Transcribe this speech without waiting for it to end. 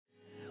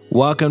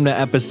Welcome to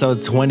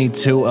episode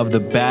 22 of the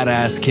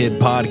Badass Kid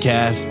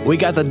podcast. We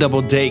got the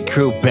Double Date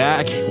crew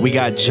back. We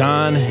got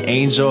John,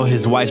 Angel,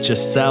 his wife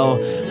Giselle,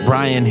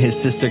 Brian, his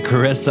sister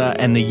Carissa,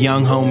 and the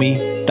young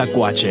homie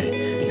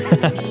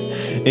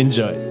Tacuache.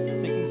 Enjoy.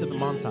 Sticking to the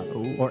mom topic.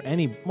 Or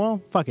any,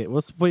 well, fuck it.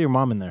 Let's put your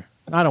mom in there.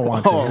 I don't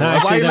want to. No,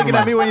 why are you looking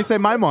at me when you say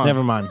my mom?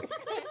 Never mind.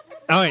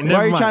 All right, never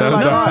Why are you mind. trying to No,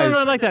 like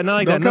not like that. Not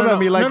like that. Don't come at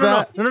me like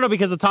that. No,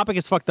 because the topic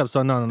is fucked up.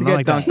 So no, not get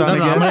like that. dunked on No,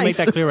 again? I'm gonna make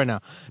that clear right now.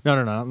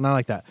 No, not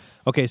like that.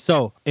 Okay,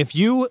 so if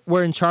you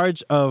were in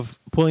charge of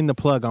pulling the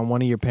plug on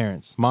one of your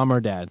parents, mom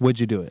or dad, would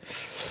you do it?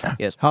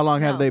 Yes. How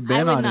long have No, they I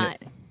been would on not.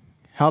 it?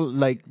 How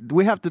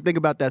we have to think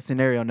about that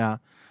scenario now.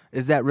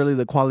 Is that really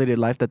the quality of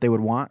life that they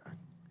would want?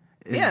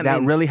 Is Yeah, I that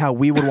mean- really how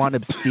we would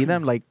want to see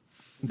them? Like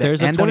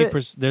There's a end of it?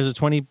 20%. There's a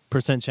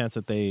 20% chance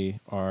that they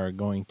are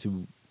going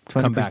to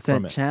come back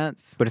from 20% it.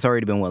 chance. But it's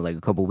already been what, like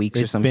a couple weeks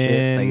or It's some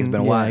shit? Like it's been a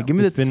been- while. Yeah, give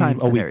me It's the been time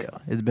a week.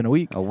 scenario. It's been a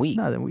week. A week?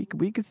 No, then we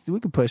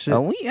could push it.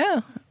 A week? Yeah.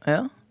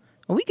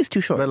 A week is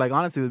too short. But like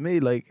honestly, with me,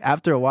 like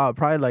after a while,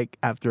 probably like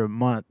after a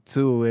month,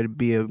 too, it'd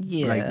be a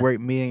Yeah. like where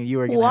me and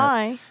you are gonna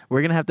Why?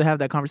 we're gonna have to have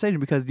that conversation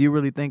because do you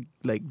really think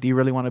do you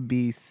really want to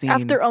be seen?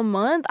 After a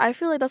month, I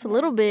feel like that's a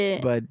little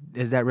bit. But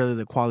is that really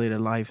the quality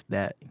of life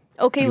that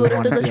Okay, you but if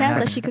wanna there's a see chance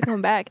happen? that she could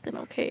come back, then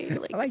okay.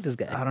 Like, I like this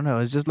guy. I don't know?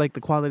 It's just like the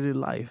quality of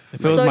life.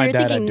 If it was so my you're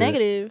dad, thinking I'd do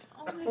it. negative.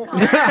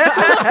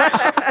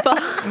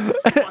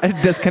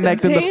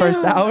 Disconnected the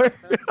first Damn. hour.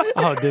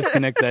 I'll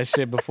disconnect that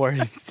shit before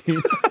he's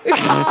seen.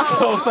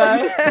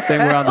 I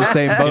think we're on the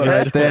same boat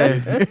right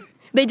there.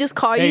 They just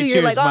call you. Hey,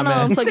 You're cheers, like, oh my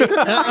no, man. fuck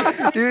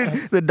it.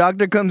 Dude, the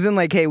doctor comes in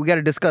like, hey, we got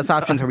to discuss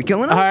options. Are we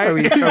killing him?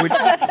 Is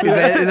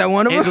that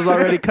one of them? Angel's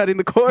already cutting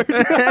the cord.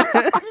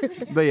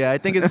 But yeah, I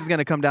think it's just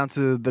gonna come down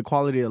to the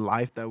quality of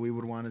life that we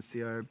would want to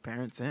see our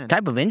parents in.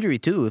 Type of injury,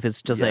 too. If it's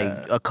just Yeah.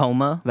 like a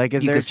coma, Like,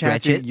 is you there a could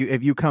chance stretch it.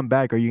 if you come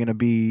back, are you gonna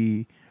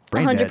be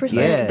brain dead? 100%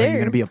 Yeah. Are you there.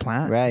 gonna be a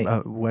plant? Right.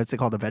 What's it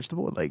called? A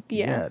vegetable? Like,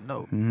 Yeah.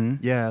 no. Mhm.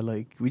 Yeah,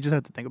 like we just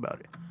have to think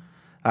about it.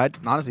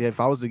 Honestly, if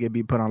I was to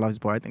be put on life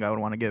support, I think I would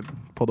want to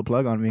pull the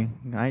plug on me.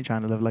 I ain't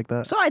trying to live like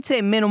that. So I'd say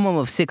minimum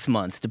of 6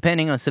 months,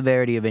 depending on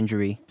severity of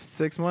injury.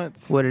 6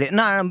 months. What it is.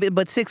 No,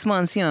 but 6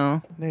 months, you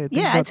know. Hey, think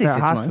Yeah, about I'd say that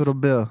 6 months. hospital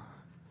bill.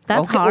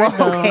 That's okay, hard,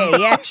 well, though.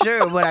 okay, yeah,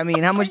 sure. But I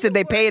mean, how much did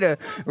they pay to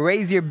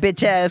raise your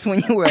bitch ass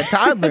when you were a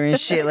toddler and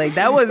shit? Like,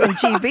 that wasn't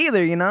cheap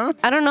either, you know?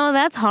 I don't know.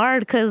 That's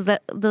hard because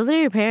those are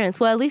your parents.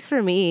 Well, at least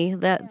for me,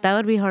 that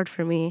would be hard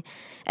for me.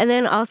 And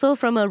then also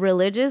from a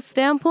religious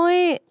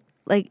standpoint,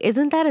 like,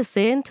 isn't that a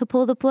sin to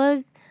pull the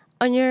plug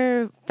on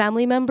your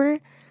family member?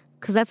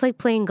 Because that's like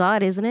playing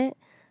God, isn't it?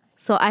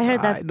 So I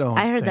heard I don't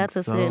think that's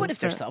a so. sin. What if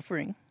they're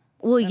suffering?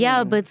 Well,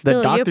 yeah, but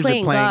still, you're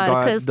playing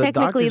God because The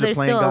technically doctors they're are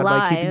playing still God by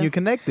alive. keeping you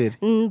connected.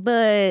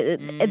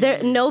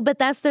 But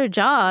that's their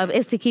job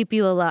is to keep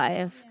you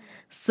alive.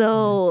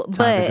 So, It's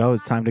time to go.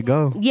 It's time to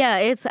go.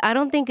 yeah, I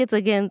don't think it's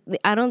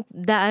I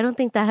don't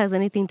think that has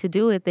anything to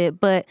do with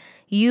it. But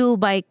you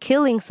by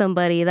killing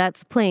somebody,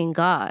 that's playing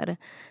God.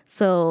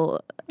 So,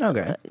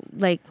 Okay.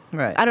 like,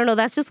 Right. I don't know.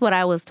 That's just what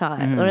I was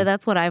taught, or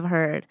that's what I've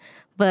heard.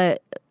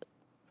 But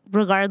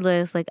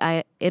regardless, like,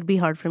 it'd be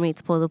hard for me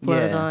to pull the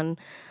plug Yeah. on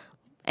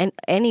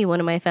any one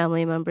of my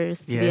family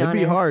members. To Yeah, be it'd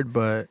honest, be hard,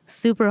 but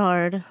super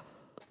hard.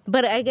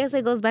 But I guess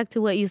it goes back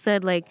to what you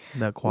said, like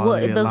the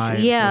quality of life.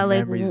 yeah, the like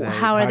memories that-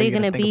 how are they you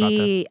gonna think about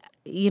be?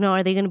 You know,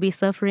 are they gonna be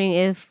suffering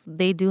if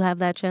they do have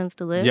that chance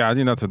to live? Yeah, I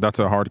think that's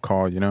a hard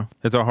call, you know?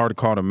 It's a hard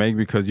call to make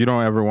because you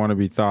don't ever want to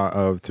be thought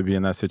of to be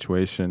in that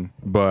situation.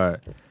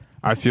 But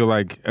I feel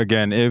like,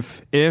 again,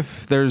 if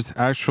there's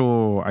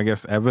actual, I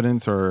guess,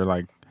 evidence or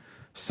like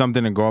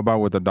something to go about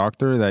with the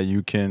doctor that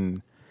you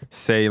can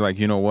say, like,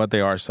 you know what,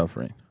 they are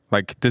suffering.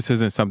 Like, this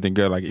isn't something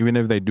good. Like, even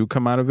if they do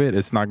come out of it,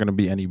 it's not going to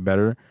be any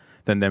better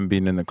than them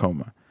being in the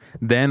coma.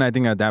 Then I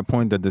think at that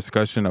point, the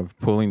discussion of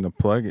pulling the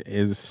plug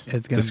is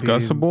It's gonna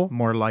discussable. be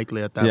more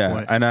likely at that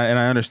point. And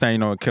I understand, you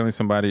know, killing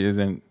somebody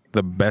isn't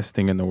the best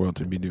thing in the world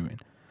to be doing.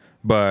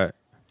 But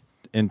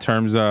in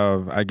terms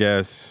of, I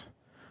guess,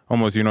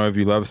 almost, you know, if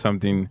you love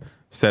something,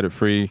 set it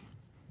free,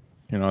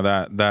 you know,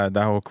 that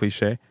whole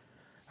cliche.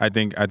 I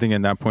think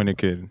in that point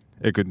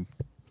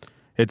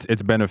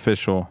it's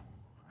beneficial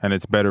and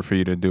it's better for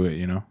you to do it,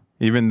 you know.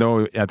 Even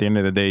though at the end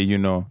of the day, you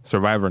know,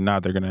 survive or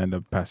not, they're gonna end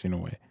up passing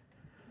away.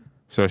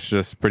 So it's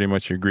just pretty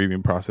much your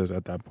grieving process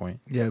at that point.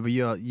 Yeah, but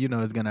you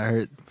know it's gonna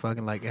hurt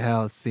fucking like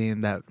hell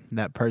seeing that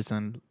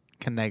person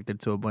connected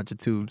to a bunch of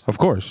tubes. Of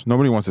course,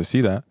 nobody wants to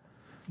see that,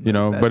 you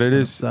know. That's But it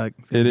gonna is suck.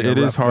 It's gonna be a it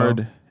is rough hard.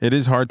 go. It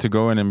is hard to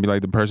go in and be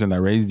like the person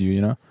that raised you,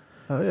 you know.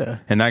 Oh yeah.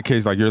 In that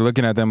case, like you're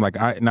looking at them like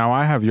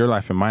I have your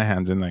life in my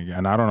hands and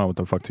I don't know what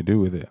the fuck to do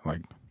with it.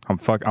 Like I'm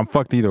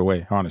fucked either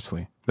way,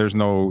 honestly. There's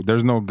no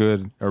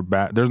good or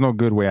bad. There's no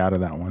good way out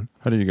of that one.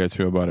 How do you guys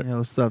feel about it? Yo,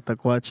 what's up,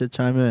 Tacuache?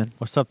 Chime in.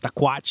 What's up,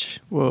 Taquach?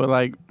 Well,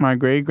 like my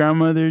great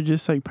grandmother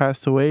just like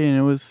passed away,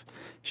 and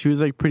she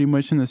was like pretty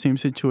much in the same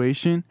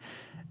situation,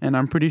 and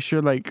I'm pretty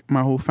sure like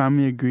my whole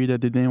family agreed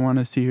that they didn't want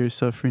to see her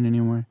suffering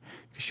anymore.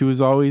 She was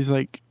always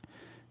like,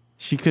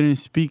 she couldn't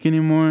speak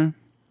anymore.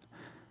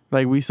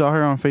 Like we saw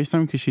her on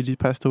FaceTime because she just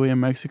passed away in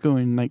Mexico,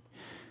 and like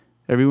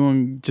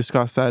everyone just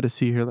got sad to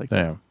see her like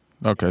that. Damn.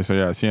 Okay, so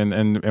yeah, see,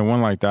 and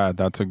one like that,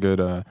 that's a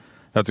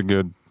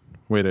good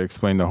way to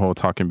explain the whole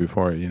talking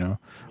before it, you know,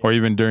 or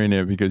even during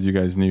it, because you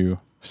guys knew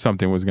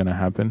something was gonna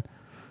happen.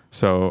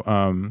 So,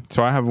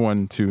 so I have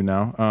one too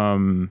now.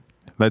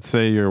 Let's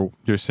say your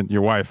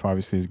wife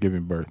obviously is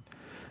giving birth,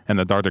 and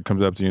the doctor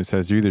comes up to you and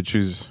says, we either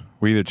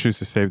choose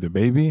to save the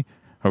baby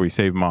or we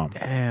save mom.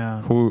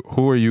 Damn.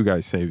 Who are you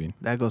guys saving?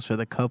 That goes for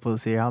the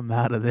couples here. I'm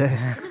out of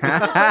this.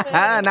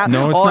 now,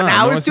 No, it's oh, not.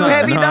 now No, it's it's too not.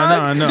 heavy, No,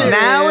 dog. no, no.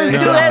 Now it's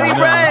too heavy,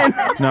 Brian.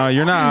 No,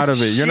 you're not out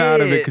of it. You're not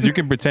out of it Shit. because you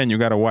can pretend you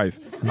got a wife.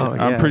 Oh,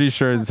 I'm yeah. pretty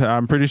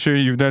sure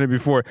you've done it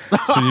before. So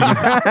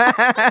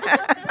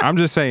I'm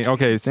just saying.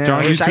 Okay, Damn, John,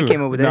 I you wish I too.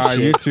 came up with that Nah,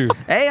 shit. you too.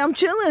 Hey, I'm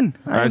chilling.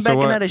 I ain't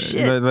backing out of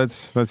shit.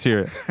 Let's hear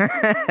it.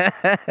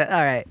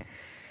 All right.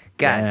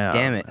 God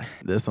damn it.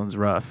 This one's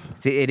rough.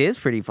 See, it is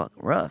pretty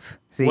fucking rough.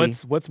 See,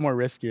 What's more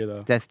riskier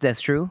though?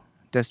 that's true.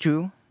 That's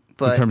true. In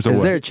But terms of Is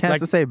what? there a chance Like,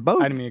 to say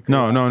both? I didn't mean to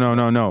No.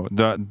 cut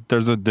you off.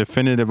 There's a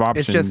definitive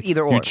option. just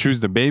either or. You choose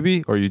the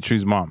baby or you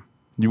choose mom.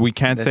 We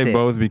can't That's say it.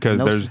 both because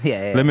No, there's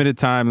yeah. limited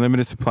time,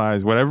 limited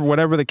supplies,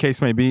 whatever the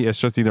case may be. It's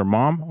just either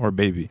mom or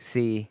baby.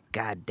 See,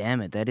 god damn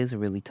it, that is a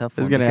really tough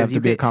There's one. gonna have because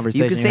to be a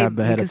conversation you have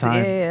ahead of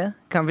time. Yeah.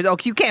 Oh,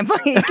 you can't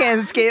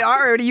escape. I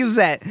already used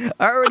that.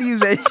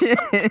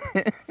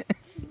 shit.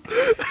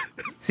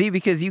 See,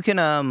 because you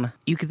can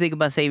think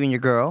about saving your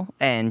girl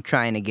and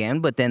trying again,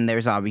 but then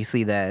there's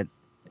obviously that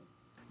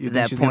You think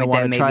that she's gonna point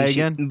that want to try maybe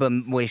again? but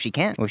what if she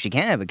can't? What if she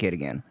can't have a kid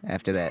again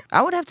after that?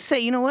 I would have to say,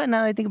 you know what?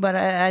 Now that I think about it,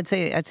 I'd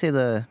say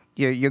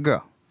your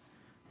girl.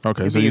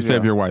 Okay, You'd so be you a save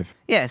girl. your wife.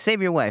 Yeah,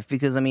 save your wife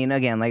because I mean,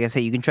 again, like I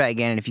say, you can try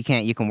again, and if you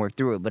can't, you can work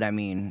through it. But I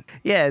mean,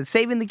 yeah,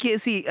 saving the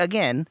kid. See,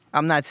 again,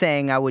 I'm not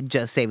saying I would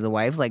just save the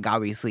wife. Like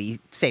obviously,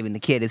 saving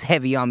the kid is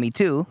heavy on me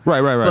too.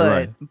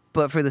 Right.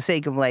 But for the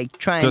sake of like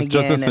trying Just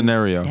again a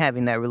scenario. and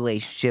having that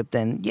relationship,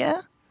 then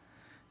yeah,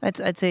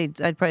 I'd say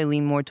I'd probably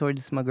lean more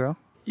towards my girl.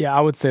 Yeah,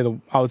 I would say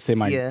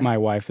my Yeah. my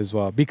wife as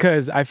well,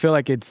 because I feel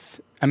like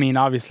I mean,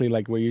 obviously,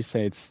 like what you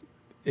say,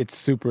 it's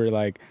super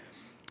like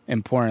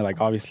important, like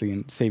obviously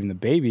in saving the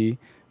baby,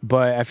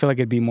 but I feel like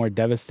it'd be more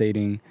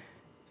devastating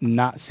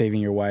not saving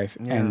your wife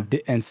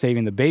and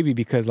saving the baby,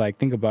 because like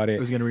think about it,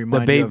 Who's gonna the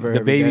remind you baby of her the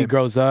every baby day?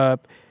 grows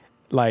up,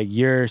 like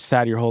you're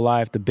sad your whole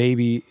life. The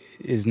baby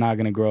is not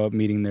gonna grow up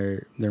meeting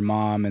their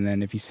mom, and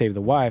then if you save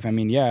the wife, I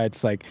mean, yeah,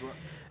 it's like.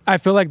 I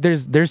feel like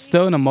there's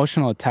still an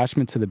emotional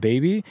attachment to the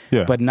baby,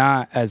 Yeah. but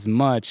not as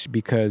much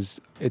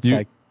because it's You-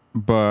 like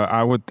But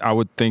I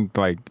would think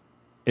like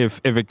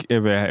if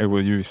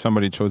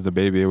somebody chose the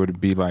baby, it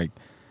would be like,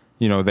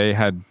 you know, they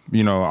had,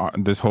 you know,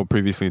 this whole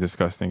previously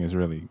discussed thing is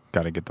really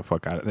got to get the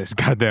fuck out of this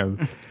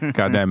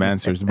goddamn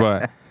answers.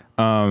 But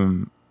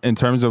in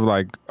terms of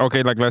like,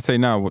 okay, like let's say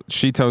now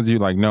she tells you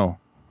like, no,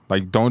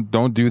 like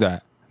don't do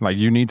that. Like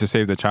you need to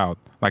save the child.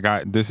 Like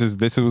this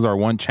was our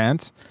one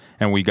chance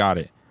and we got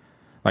it.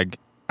 Like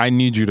I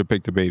need you to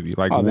pick the baby.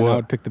 Like oh, then I what?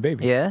 would pick the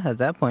baby. Yeah, at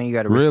that point you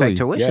got to Really? respect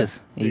her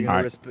wishes. You're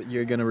gonna,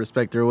 you're gonna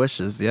respect her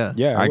wishes. Yeah.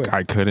 Yeah, I would.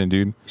 I couldn't,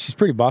 dude. She's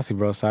pretty bossy,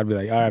 bro. So I'd be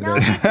like, all right, No, bro.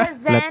 because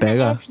then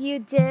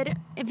pega.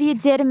 if you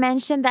did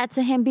mention that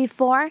to him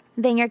before,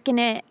 then you're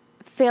gonna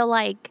feel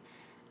like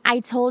I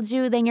told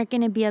you. Then you're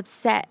gonna be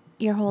upset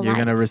your whole You're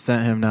life gonna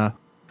resent him now.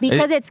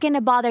 because it's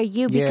gonna bother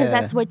you because Yeah.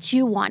 that's what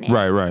you wanted.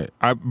 Right.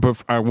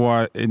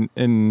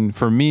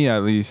 For me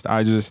at least,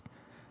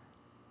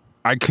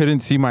 I couldn't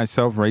see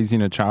myself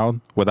raising a child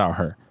without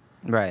her.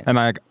 Right. And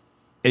like,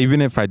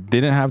 even if I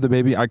didn't have the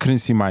baby, I couldn't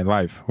see my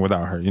life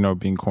without her, you know,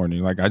 being corny.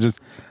 Like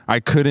I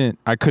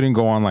couldn't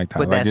go on like that.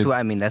 But Like, that's it's- what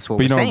I mean. That's what but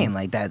we're you know, saying.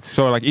 Like that's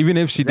So like, even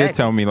if she did Exactly.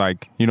 tell me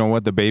like, you know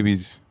what, the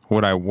baby's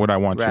what I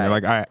want you to,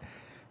 Right. like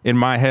in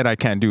my head, I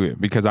can't do it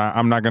because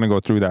I'm not going to go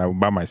through that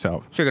by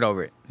myself. Should get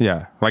over it.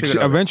 Yeah, like She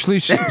got over it. eventually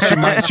she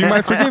might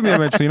forgive me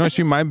eventually. You know,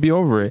 she might be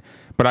over it.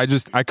 But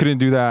I couldn't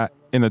do that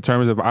in the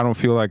terms of I don't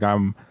feel like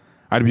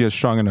I'd be a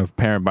strong enough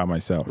parent by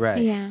myself.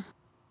 Right. Yeah.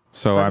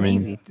 So I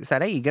mean, easy. It's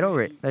like, hey, get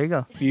over it. There you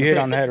go. You That's hit it.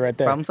 on the head right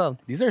there. Problem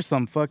solved. These are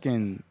some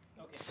fucking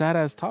sad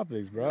ass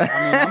topics, bro. I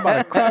mean, I'm about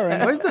to cry right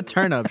now. Where's the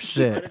turn up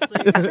shit?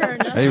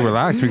 hey,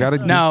 relax. We gotta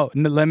Now,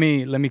 let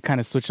me kind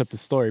of switch up the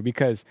story,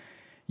 because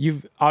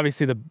you've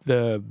obviously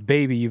the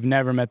baby. You've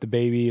never met the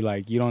baby.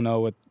 Like you don't know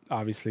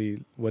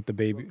what the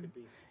baby.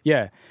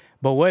 Yeah,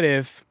 but what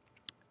if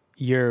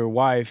your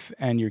wife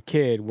and your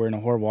kid were in a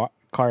horrible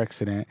car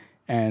accident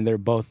and they're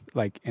both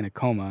like in a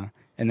coma,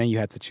 and then you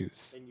had to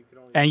choose,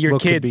 and your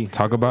What could kids. be?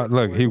 talk about.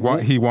 Look, he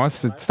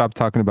wants to stop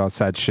talking about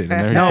sad shit. And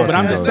there he No, but fucking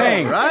I'm just goes.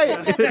 saying.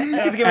 Right.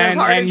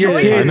 And your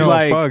I kids know.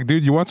 like. Fuck,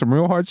 dude. You want some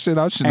real hard shit?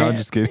 No, I'm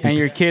just kidding. And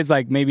your kid's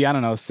like maybe, I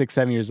don't know,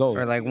 6-7 years old.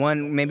 Or like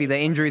maybe the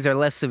injuries are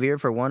less severe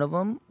for one of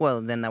them.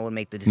 Well, then that would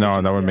make the decision.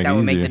 No, that would make it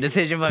make easier. the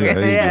decision.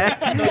 Yeah,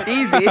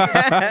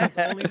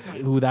 Yeah,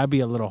 easy. Ooh, that'd be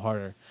a little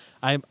harder.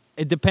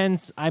 It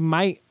depends. I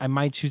might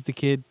choose the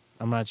kid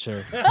I'm not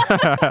sure.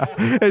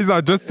 It's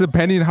not just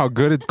depending how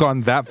good it's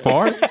gone that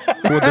far.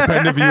 Will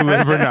depend if you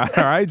live or not.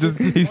 All right, just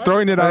he's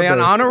throwing it Are out they there. on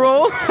honor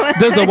roll?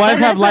 Does the wife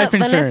have life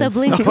Vanessa insurance?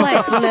 blinked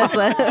twice,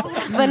 Vanessa.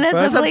 Vanessa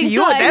That's up to blinked you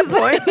twice. at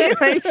that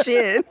point. Like,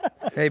 shit.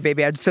 Hey,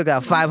 baby, I just took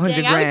out 500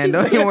 Dang, I would grand. choose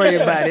Don't the you worry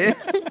kid. about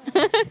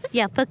it.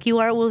 Yeah, fuck you.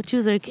 We'll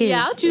choose our kids.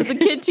 Yeah, I'll choose the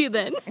kid too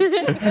then.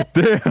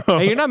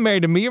 Hey, you're not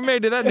married to me. You're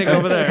married to that nigga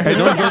over there. Hey,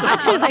 don't. I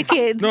choose our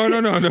kids. No.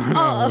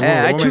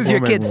 Yeah, I choose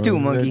your kids too,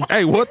 monkey.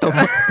 Hey, what the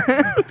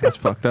fuck? That's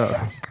fucked up.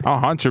 I'll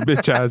haunt your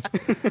bitch ass.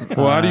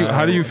 Well,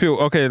 how do you feel?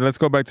 Okay, let's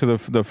go back to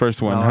the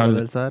first one. On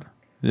that side.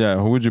 Yeah,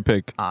 who would you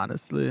pick?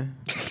 Honestly,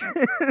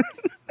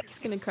 He's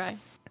gonna cry.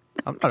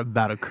 I'm not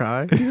about to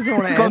cry.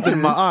 wanna Something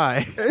in my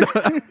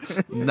eye.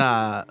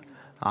 Nah,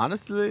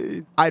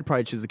 honestly, I'd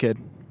probably choose the kid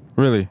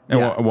Really? And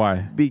Yeah.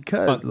 why?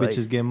 because, Fuck like,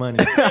 bitches get money.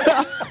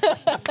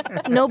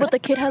 No, but the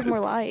kid has more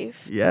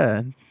life.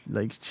 yeah,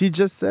 like she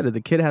just said it.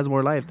 The kid has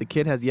more life. The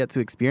kid has yet to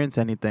experience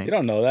anything. You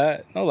don't know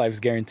that. No life's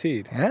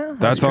guaranteed. Yeah,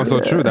 That's also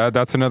true.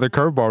 That's another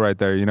curveball right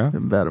there. You know.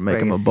 I'm about to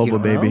make him a Raise, boba you know?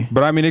 baby.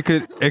 But I mean, it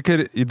could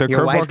the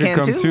Your wife curveball could can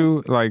come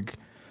too? too. Like,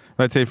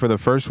 let's say for the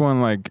first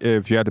one, like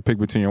if you had to pick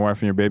between your wife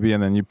and your baby,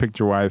 and then you picked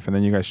your wife, and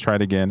then you guys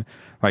tried again,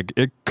 like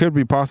it could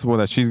be possible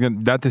that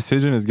that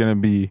decision is gonna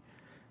be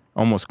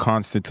almost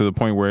constant to the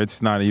point where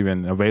it's not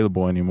even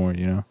available anymore.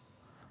 You know,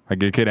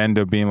 like it could end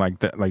up being like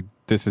that. Like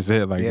this is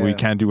it. Like we Yeah.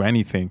 can't do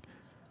anything.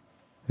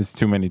 It's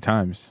too many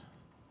times.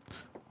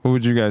 Who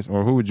would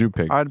you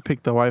pick? I'd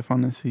pick the wife,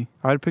 honestly.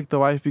 I'd pick the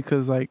wife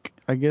because, like,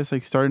 I guess,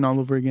 like, starting all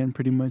over again,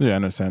 pretty much. Yeah,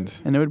 in a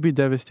sense. And it would be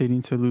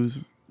devastating to lose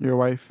your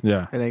wife.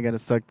 Yeah. It ain't gonna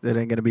suck. It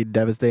ain't gonna be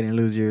devastating to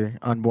lose your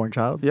unborn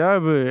child. Yeah,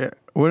 but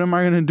what am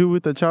I gonna do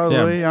with the child?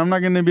 Yeah. Way? I'm not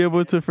gonna be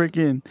able to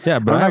freaking. Yeah,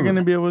 but I'm I not have-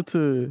 gonna be able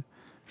to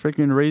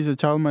freaking raise a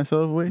child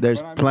myself. Way.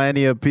 There's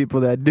plenty of people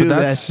that But do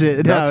that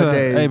shit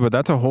nowadays. Hey, but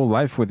that's a whole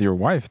life with your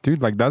wife,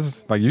 dude. Like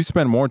that's like you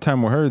spend more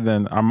time with her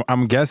than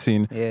I'm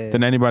guessing Yeah.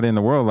 than anybody in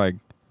the world. Like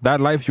that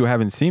life you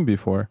haven't seen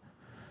before.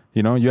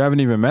 You know, you haven't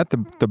even met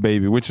the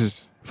baby, which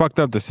is fucked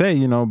up to say,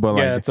 you know, but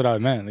Yeah, like that's what I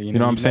meant. you know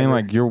what I'm saying?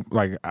 never- Like you're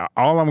like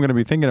all I'm gonna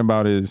be thinking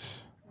about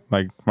is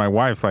like my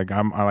wife. Like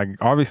I like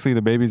obviously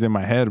the baby's in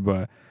my head,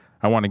 but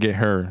I want to get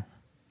her.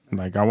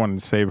 Like I want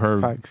to save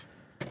her Facts.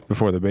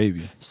 before the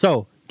baby.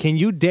 So, can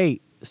you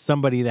date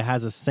somebody that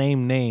has the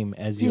same name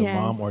as your Yes.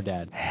 mom or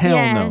dad?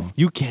 Hell no, Yes.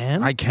 You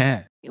can. I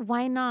can't.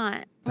 Why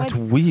not? That's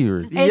What's-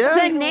 weird. It's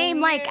Yeah. a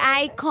name like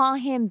I call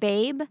him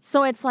Babe,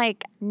 so it's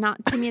like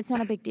not to me. It's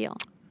not a big deal.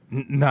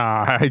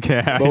 Nah, I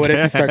can't. But what if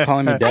you start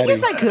calling me I daddy?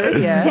 guess I could,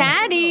 yeah.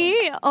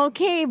 Daddy,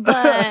 okay,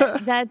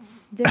 but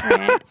that's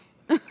different.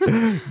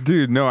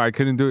 Dude, no, I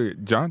couldn't do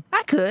it. John?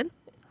 I could.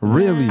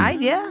 Really?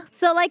 Yeah.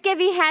 So like if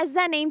he has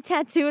that name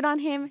tattooed on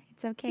him,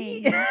 it's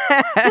okay.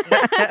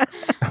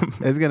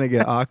 It's gonna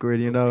get awkward,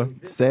 you know.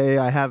 Say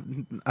I have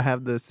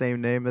the same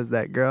name as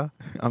that girl.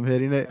 I'm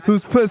hitting it.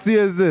 Whose pussy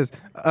is this?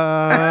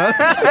 Mom?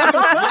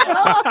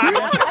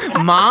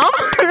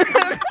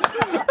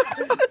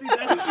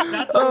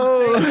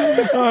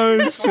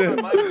 Oh shit.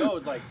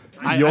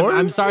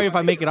 I'm sorry if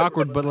I make it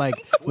awkward, but like,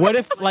 what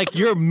if like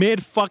you're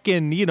mid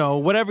fucking, you know,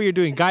 whatever you're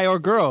doing, guy or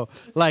girl,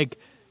 like,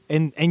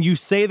 and you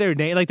say their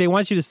name, like they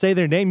want you to say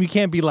their name, you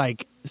can't be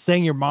like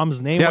saying your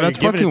mom's name. Yeah, while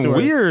that's you're giving it fucking to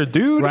her, weird,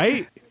 dude.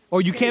 right?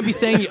 Or you can't be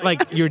saying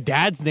like your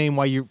dad's name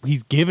while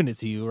he's giving it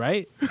to you,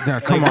 right? Yeah,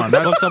 come on.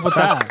 What's up with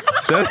that?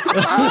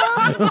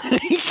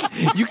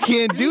 You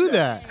can't do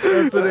that.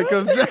 That's what it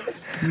comes down.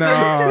 No,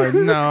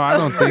 I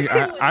don't think.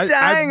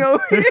 Dying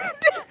over here.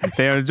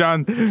 Damn,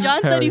 John.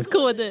 John said he's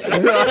cool with it.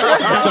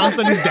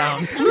 Johnson is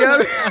down. Yo,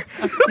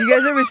 you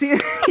guys ever seen?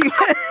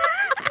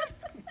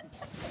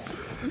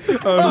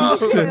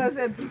 Oh shit. I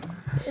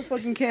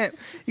fucking can't.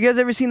 You guys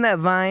ever seen that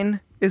Vine?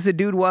 It's a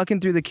dude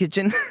walking through the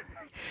kitchen.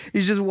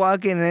 He's just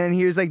walking and then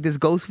hears like this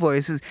ghost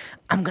voice says,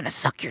 "I'm gonna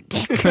suck your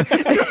dick."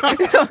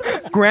 So,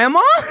 Grandma?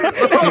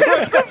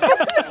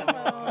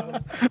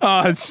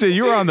 Oh shit,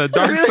 you were on the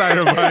dark side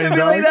of mine, Like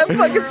dog. that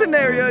fucking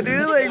scenario,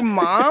 dude. Like,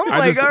 mom? I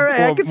Like, just- all right,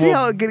 I well, can see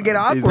well, how it could get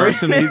He's awkward.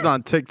 he's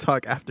on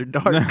TikTok after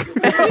dark.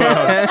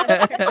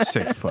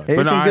 Sick fuck. Here's But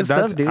no, some good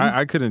that's, stuff, dude.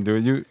 I couldn't do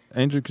it. You,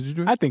 Andrew, could you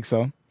do it? I think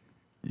so.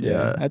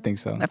 Yeah. I think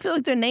so. I feel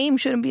like their name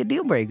shouldn't be a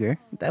deal breaker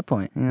at that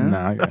point. You know?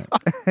 Nah, I got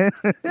it.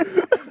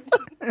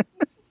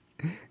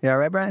 Yeah, all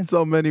right, Brian?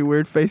 So many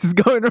weird faces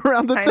going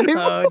around the I table.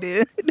 know,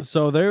 dude.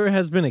 So there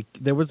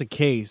was a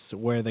case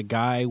where the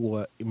guy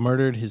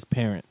murdered his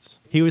parents.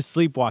 He was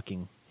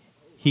sleepwalking.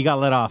 He got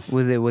let off.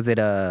 Was it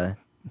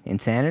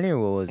insanity or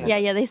what was it?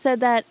 Yeah, they said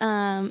that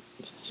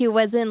he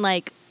wasn't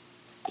like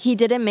he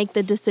didn't make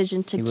the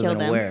decision to He kill wasn't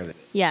them. aware of it.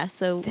 Yeah,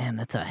 so Damn,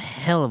 that's a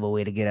hell of a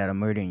way to get out of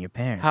murdering your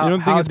parents. How, You don't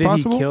think how it's did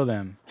possible? he kill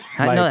them?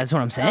 No, Like, that's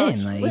what I'm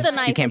saying. Like, with a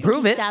knife, you can't I think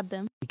prove he it. Stabbed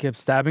them. he kept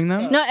stabbing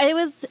them? No,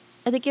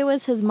 I think it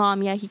was his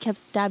mom. Yeah, he kept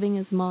stabbing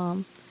his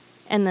mom,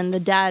 and then the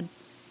dad.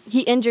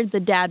 He injured the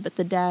dad, but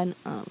the dad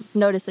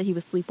noticed that he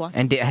was sleepwalking.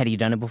 And had he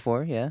done it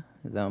before? Yeah,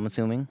 is that what I'm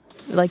assuming.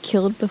 Like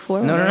killed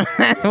before. No.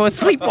 It was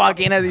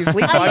sleepwalking as he's Oh,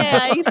 sleepwalking.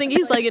 yeah, I think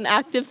he's like an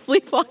active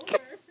sleepwalker.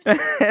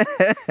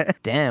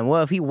 Damn.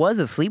 Well, if he was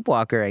a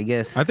sleepwalker, I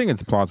guess. I think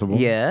it's plausible.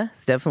 Yeah,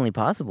 it's definitely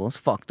possible. It's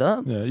fucked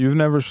up. Yeah, you've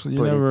never But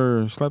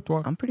never slept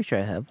walk? I'm pretty sure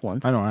I have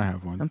once. I know I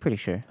have one. I'm pretty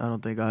sure. I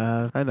don't think I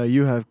have. I know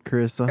you have,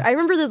 Carissa. I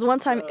remember this one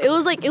time. It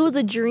was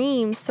a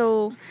dream.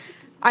 So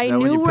I Is that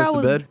when knew you where I pissed the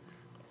was. bed?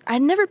 I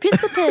never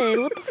pissed the bed.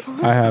 What the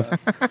fuck? I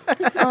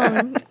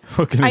have.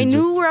 Fucking I idiot.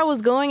 knew where I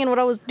was going and what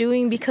I was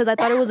doing because I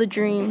thought it was a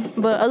dream.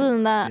 But other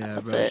than that, Yeah,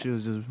 that's bro. it. She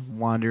was just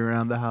wandering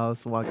around the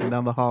house, walking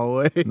down the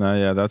hallway. Nah,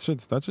 yeah, that's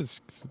just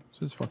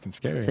fucking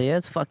scary. So yeah,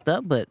 it's fucked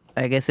up, but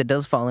I guess it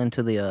does fall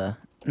into the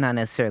not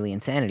necessarily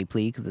insanity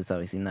plea because it's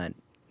obviously not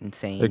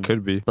insane. It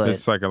could be. but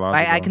It's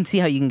psychological. I can see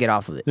how you can get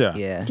off of it. Yeah.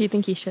 Yeah. Do you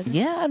think he should?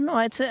 Yeah, I don't know.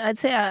 I'd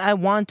say I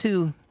want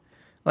to,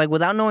 like,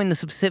 without knowing the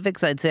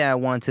specifics, I'd say I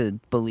want to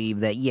believe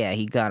that, yeah,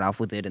 he got off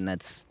with it and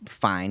that's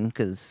fine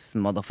because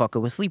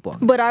motherfucker was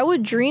sleepwalking. But I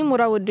would dream what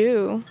I would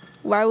do.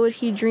 Why would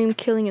he dream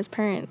killing his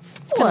parents?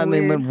 It's Well, I kinda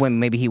mean, weird. when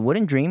maybe he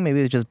wouldn't dream. Maybe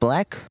it was just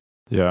black.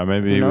 Yeah,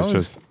 maybe Who he was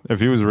knows? just if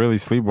he was really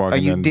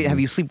sleepwalking. then, Have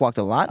you sleepwalked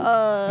a lot?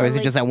 Or is it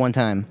like- just at one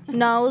time?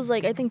 No, it was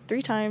like I think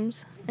 3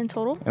 times in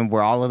total. And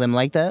were all of them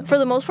like that? For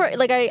the most part,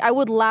 like I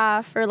would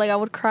laugh or like I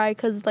would cry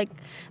because like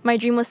my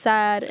dream was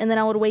sad, and then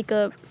I would wake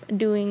up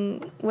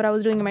doing what I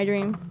was doing in my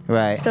dream.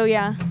 Right. So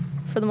yeah,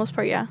 for the most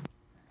part, yeah.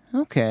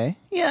 Okay.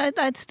 Yeah,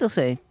 I'd still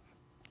say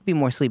be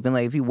more sleeping.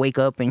 Like if you wake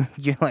up and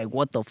you're like,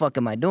 "What the fuck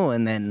am I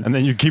doing?" Then and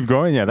then you keep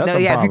going. Yeah, that's no, a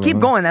yeah. problem. If you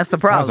keep going, that's the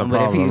problem.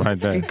 That's a problem but right if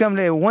there. you come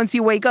to once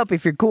you wake up,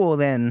 if you're cool,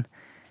 then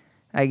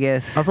I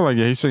guess. I feel like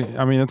he should.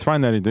 I mean, it's fine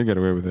that he did get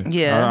away with it.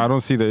 Yeah. I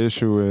don't see the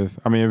issue with.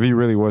 I mean, if he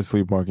really was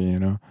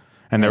sleepwalking,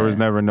 and there was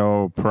never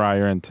no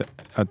prior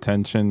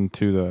attention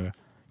to the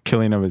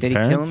killing of his Did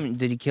parents. he kill him?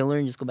 Did he kill her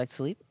and just go back to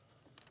sleep?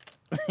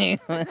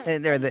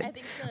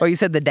 Or you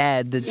said the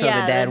dad. So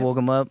Yeah, the dad the- woke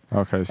him up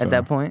Okay, so at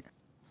that point.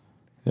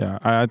 yeah,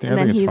 I think And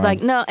then it's he's fine.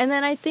 like, no. And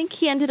then I think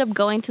he ended up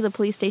going to the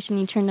police station.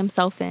 He turned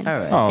himself in. All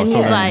right. Oh, And so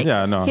he's then, like,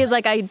 yeah, no. He's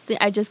like,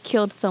 I just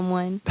killed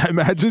someone.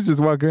 Imagine just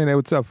walking in there.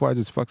 What's up? I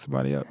just fucked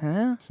somebody up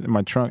Huh? It's in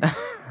my trunk.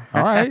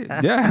 All right,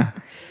 yeah,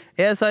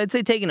 Yeah. So I'd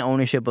say taking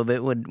ownership of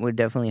it would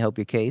definitely help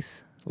your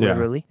case. Yeah.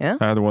 Literally. Yeah.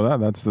 well,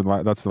 that's the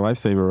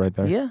lifesaver right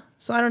there. Yeah.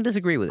 So I don't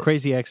disagree with it.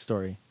 Crazy ex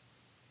story.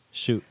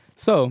 Shoot.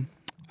 So,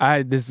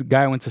 this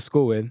guy I went to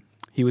school with,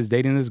 he was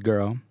dating this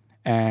girl,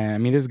 and I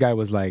mean, this guy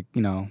was like,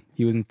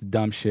 he was into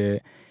dumb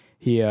shit.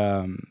 He,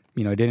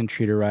 didn't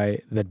treat her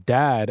right. The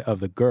dad of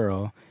the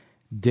girl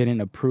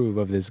didn't approve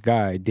of this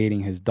guy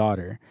dating his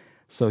daughter,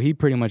 so he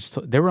pretty much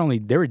they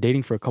were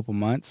dating for a couple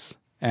months,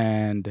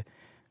 and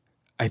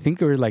I think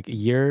they were like a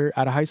year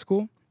out of high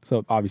school,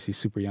 so obviously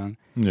super young.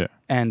 Yeah.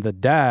 And the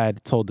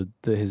dad told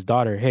his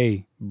daughter,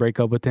 "Hey, break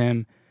up with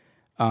him."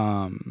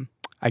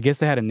 I guess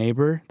they had a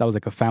neighbor that was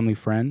like a family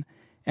friend,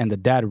 and the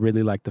dad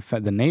really liked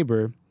the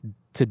neighbor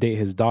to date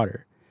his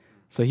daughter.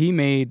 So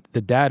the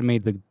dad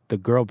made the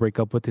girl break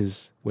up with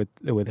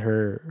with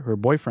her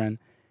boyfriend,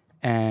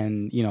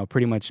 and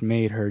pretty much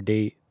made her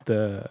date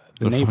the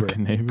neighbor.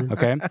 Fucking neighbor.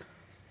 Okay.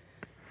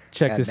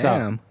 Check this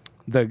out.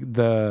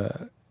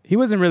 Goddamn. He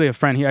wasn't really a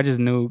friend. I just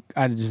knew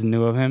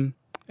of him,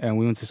 and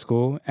we went to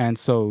school, and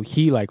so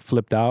he like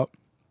flipped out,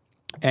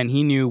 and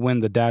he knew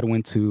when the dad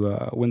went to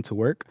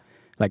work,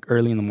 like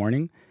early in the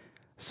morning.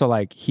 So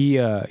like he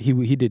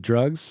did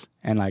drugs,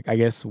 and like I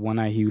guess one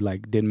night he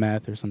like did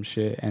meth or some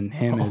shit, and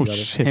him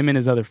and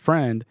his other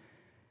friend,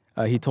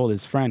 he told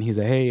his friend, he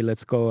said, "Hey,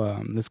 let's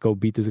go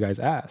beat this guy's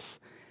ass,"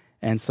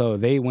 and so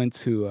they went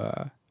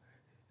to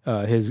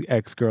his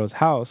ex-girl's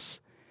house,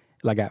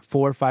 like at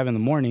 4 or 5 in the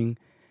morning,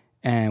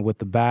 and with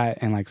the bat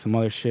and like some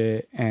other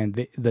shit,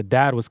 and the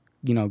dad was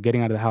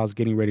getting out of the house,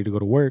 getting ready to go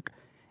to work,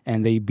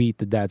 and they beat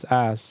the dad's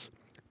ass,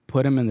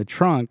 put him in the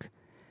trunk.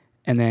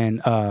 And then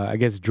I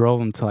guess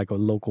drove him to like a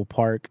local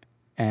park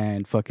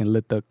and fucking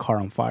lit the car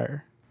on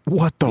fire.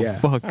 What the Yeah.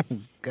 fuck?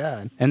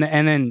 God. And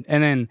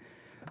then,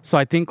 so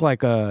I think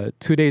like 3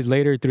 days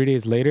later,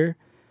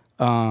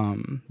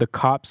 the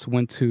cops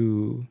went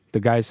to the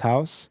guy's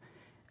house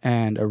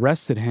and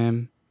arrested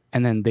him.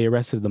 And then they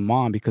arrested the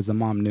mom because the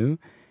mom knew.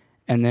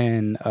 And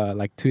then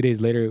like 2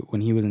 days later,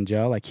 when he was in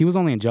jail, like he was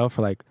only in jail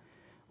for like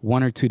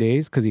 1 or 2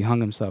 days because he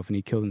hung himself and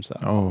he killed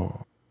himself.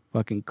 Oh,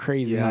 Fucking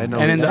crazy. Yeah, I know.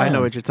 And then I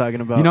know what you're talking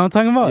about. You know what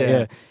I'm talking about?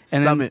 Yeah.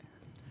 And then, Summit.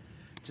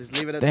 Just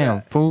leave it at damn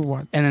that. fool!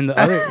 What? And then the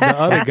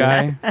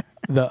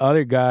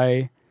other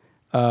guy,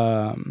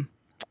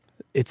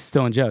 it's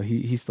still in jail.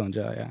 He's still in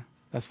jail. Yeah,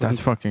 That's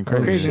fucking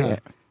crazy. crazy.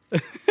 shit. Yeah.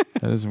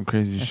 That is some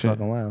crazy That's shit.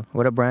 fucking wild.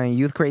 What up, Brian?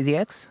 Youth Crazy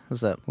X?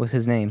 What's up? What's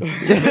his name?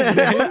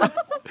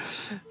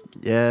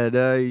 Yeah,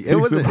 no, it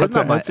wasn't. about It's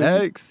not to my answer?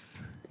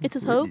 ex. It's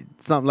his hope.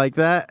 Something like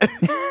that.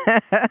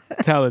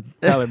 Tell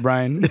it,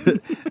 Brian.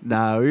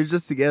 Nah, we were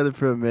just together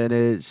for a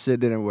minute. Shit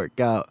didn't work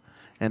out.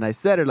 And I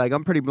said it, like,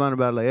 I'm pretty blunt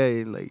about it, like,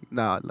 hey, like,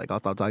 nah, like, I'll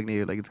stop talking to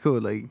you. Like, it's cool.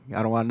 Like,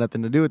 I don't want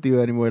nothing to do with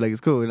you anymore. Like, it's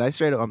cool. And I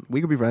straight up,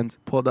 we could be friends.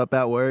 Pulled up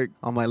at work.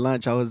 On my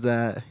lunch, I was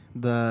at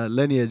the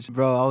Lineage.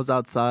 Bro, I was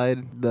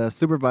outside. The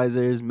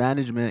supervisor's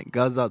management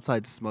goes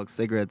outside to smoke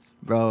cigarettes.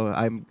 Bro,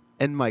 I'm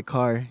in my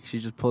car. She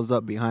just pulls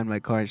up behind my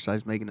car and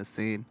starts making a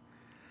scene.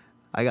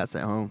 I got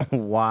sent home.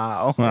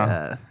 Wow.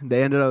 Yeah,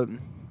 they ended up.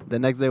 The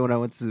next day when I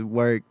went to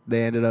work,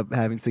 they ended up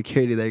having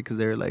security there because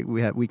they were like,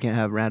 we can't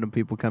have random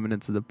people coming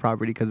into the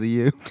property because of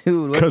you,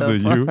 Dude, what 'Cause the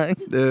of you? fuck?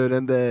 dude.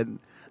 And then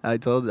I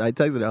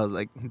texted her, I was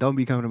like, don't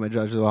be coming to my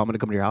job. She was like, well, I'm gonna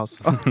come to your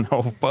house.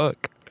 Oh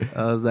fuck.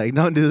 I was like,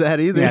 don't do that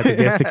either. You have to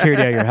get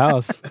security at your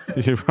house.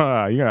 You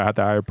gotta have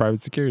to hire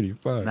private security.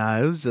 Fuck. Nah,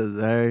 it was just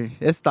her.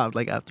 It stopped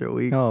like after a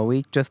week. Oh, a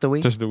week? Just a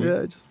week? Just a week.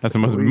 Yeah, just That's a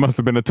week. must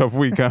have been a tough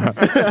week, huh?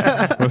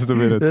 Must have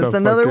been a Just tough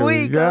another fucking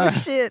week. Yeah. Oh,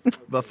 shit.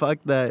 But fuck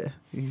that.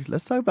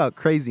 Let's talk about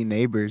crazy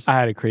neighbors. I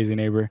had a crazy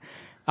neighbor.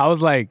 I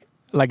was like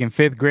in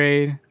 5th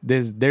grade.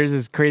 There's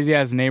this crazy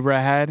ass neighbor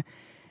I had.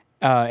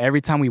 Every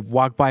time we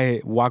walk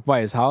by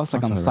his house,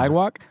 like on the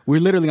sidewalk,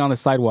 we're literally on the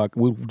sidewalk.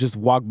 We just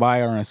walk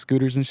by on our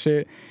scooters and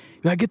shit.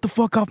 Like, get the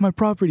fuck off my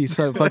property!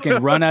 So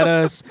fucking run at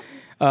us.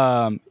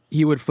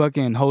 He would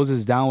fucking hose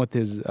us down with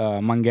his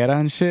manguera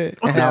and shit.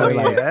 And I was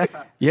like,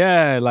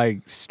 yeah,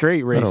 like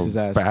straight racist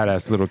ass.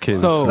 Badass little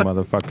kids, So-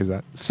 motherfuckers.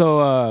 That.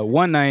 So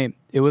one night,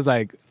 it was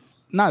like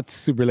not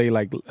super late,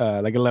 like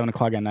 11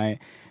 o'clock at night.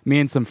 Me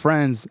and some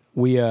friends,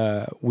 we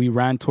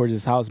ran towards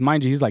his house.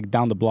 Mind you, he's like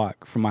down the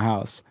block from my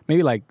house,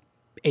 maybe like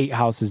 8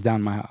 houses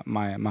down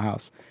my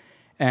house,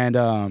 and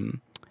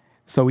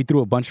so we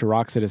threw a bunch of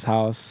rocks at his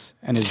house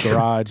and his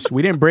garage.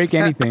 We didn't break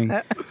anything,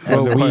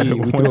 but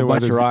we threw a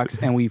bunch of rocks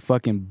and we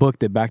fucking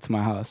booked it back to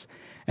my house.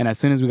 And as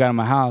soon as we got to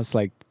my house,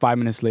 like 5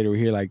 minutes later, we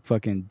hear like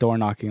fucking door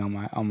knocking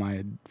on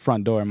my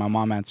front door. My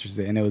mom answers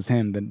it, and it was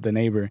him, the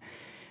neighbor.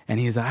 And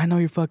he's like, I know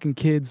your fucking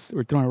kids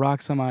were throwing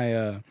rocks on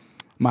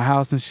my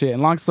house and shit.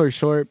 And long story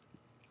short,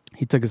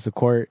 he took us to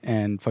court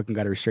and fucking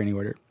got a restraining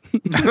order.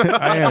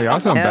 Hey, y'all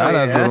some Hell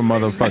badass yeah. little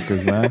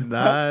motherfuckers, man.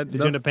 Nah, Did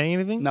you end up paying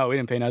anything? No, we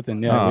didn't pay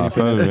nothing. Oh, Yeah, we didn't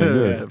so pay that's nothing.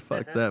 been yeah, good.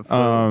 fuck that.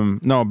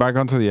 Fuck. No, back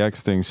onto the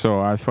ex thing.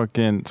 So I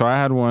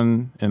had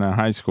one in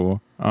high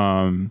school.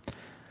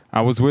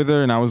 I was with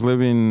her and I was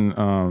living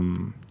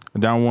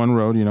down one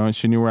road, and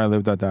she knew where I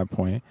lived at that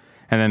point.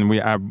 And then we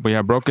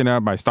had broken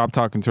up. I stopped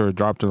talking to her,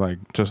 dropped her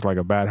just like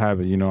a bad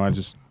habit,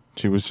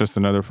 she was just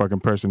another fucking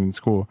person in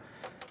school.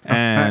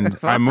 And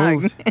I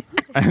moved.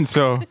 And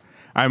so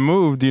I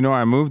moved,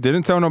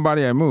 didn't tell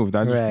nobody I moved.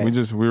 Right.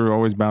 We were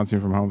always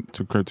bouncing from home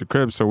to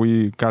crib. So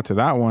we got to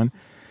that one.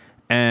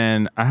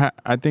 And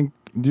I think,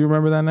 do you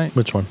remember that night?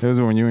 Which one? It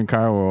was when you and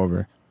Kyle were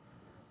over.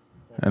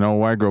 An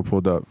old white girl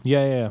pulled up.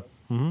 Yeah.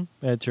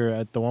 Mm-hmm.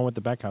 At the one with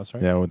the back house,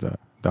 right? Yeah, with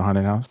the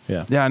haunted house.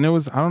 Yeah. Yeah, and it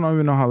was, I don't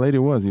even know how late it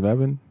was,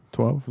 11,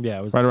 12? Yeah,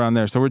 it was Right around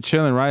there. So we're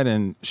chilling, right?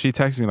 And she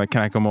texted me, like,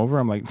 can I come over?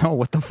 I'm like, no,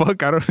 what the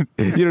fuck?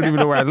 You don't even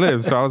know where I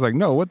live. So I was like,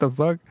 no, what the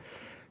fuck?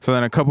 So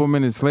then a couple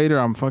minutes later,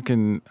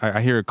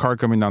 I hear a car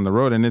coming down the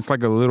road, and it's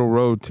like a little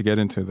road to get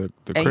into the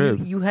And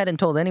crib. you hadn't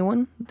told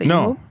anyone that you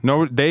No,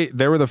 moved?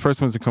 they were the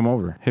first ones to come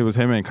over. It was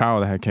him and Kyle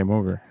that had came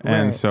over.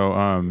 And Right.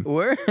 so,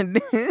 Word.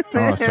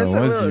 oh, so it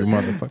was you,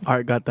 motherfucker.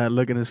 Art got that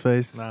look in his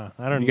face. Nah,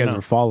 I don't You guys know.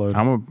 were followed.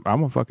 I'm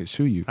gonna fucking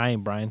shoot you. I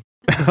ain't Brian.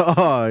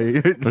 Oh,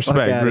 fuck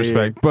Respect, outta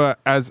respect. But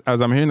as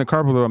I'm hearing the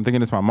car pull up, I'm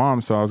thinking it's my mom,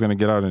 so I was gonna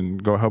get out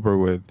and go help her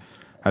with.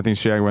 I think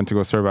she went to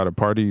go serve out a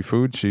party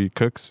food. She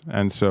cooks,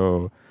 and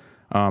so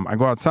I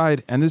go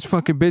outside, and this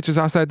fucking bitch is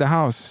outside the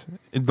house,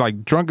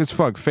 like drunk as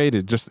fuck,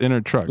 faded, just in her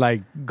truck.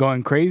 Like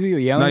going crazy or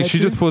yelling Like at she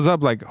you? just pulls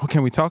up, like, "Oh,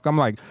 can we talk?" I'm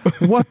like,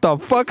 "What the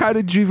fuck? How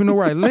did you even know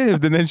where I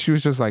lived?" And then she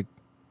was just like.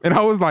 And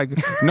I was like,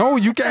 no,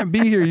 you can't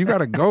be here. You got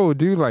to go,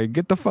 dude. Like,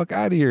 get the fuck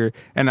out of here.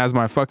 And as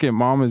my fucking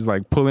mom is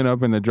like pulling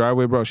up in the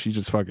driveway, bro, she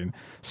just fucking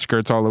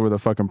skirts all over the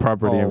fucking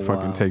property and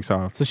fucking wow. takes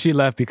off. So she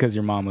left because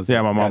your mom was.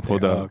 Yeah, my mom got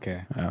pulled there. up. Oh,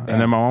 okay. Yeah. Yeah.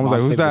 And then my mom was like,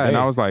 Mom who's saved the that? And day.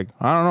 I was like,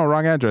 I don't know,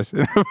 wrong address.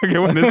 And I fucking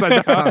went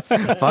inside the house.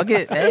 Fuck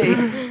it.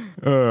 Hey.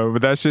 But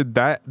that shit,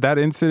 that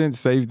incident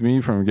saved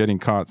me from getting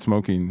caught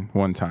smoking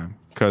one time.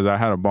 Because I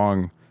had a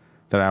bong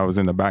that I was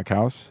in the back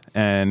house.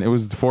 And it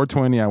was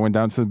 4:20. I went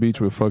down to the beach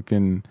with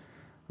fucking,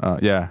 I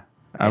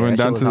went that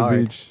down shit to the was hard.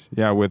 beach,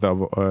 with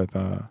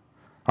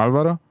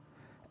Alvaro,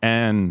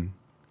 and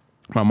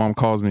my mom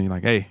calls me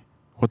like, "Hey,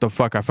 what the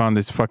fuck? I found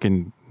this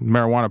fucking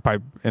marijuana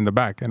pipe in the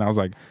back," and I was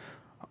like,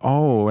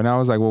 "Oh," and I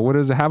was like, "Well, what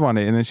does it have on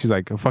it?" And then she's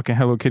like, "A fucking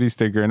Hello Kitty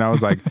sticker," and I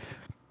was like,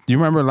 "You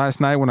remember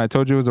last night when I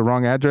told you it was the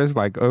wrong address?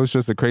 Like, it was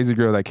just a crazy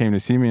girl that came to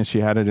see me, and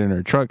she had it in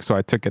her truck, so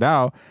I took it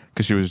out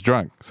because she was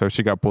drunk. So if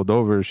she got pulled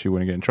over, she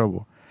wouldn't get in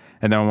trouble."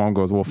 And then my mom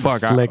goes, "Well,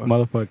 fuck." Slick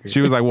motherfucker.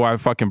 She was like, "Well, I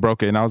fucking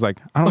broke it." And I was like,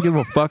 "I don't give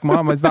a fuck,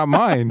 mom. It's not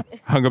mine."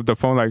 Hung up the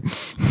phone like,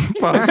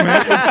 "Fuck,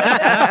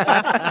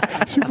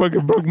 man." She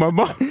fucking broke my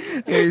mom.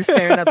 You're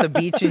staring at the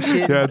beach and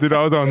shit. Yeah, dude,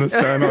 I was on the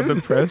sand, all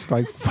depressed.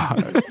 Like, fuck.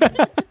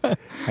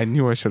 I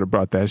knew I should have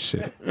brought that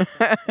shit.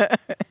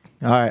 All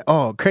right.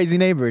 Oh, crazy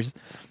neighbors.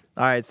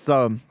 All right.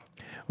 So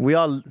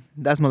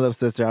that's my little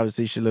sister.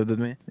 Obviously, she lived with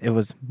me. It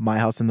was my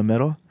house in the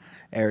middle,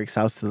 Eric's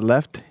house to the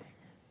left,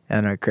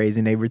 and our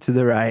crazy neighbor to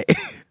the right.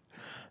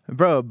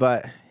 Bro,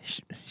 but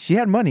she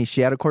had money. She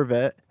had a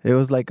Corvette. It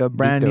was like a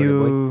brand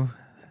new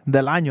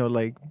Del Año,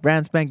 like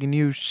brand spanking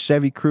new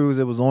Chevy Cruze.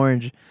 It was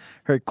orange.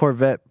 Her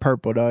Corvette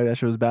purple, dog. That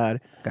shit was bad.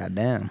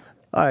 Goddamn.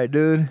 All right,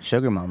 dude.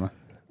 Sugar mama.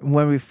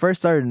 when we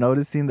first started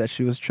noticing that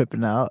she was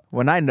tripping out,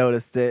 when I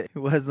noticed it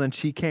was when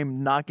she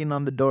came knocking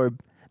on the door.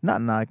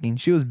 Not knocking,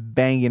 she was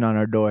banging on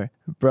our door.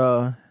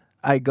 Bro,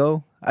 I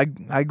go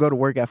to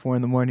work at 4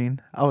 a.m.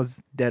 I was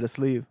dead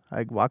asleep.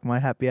 I walk my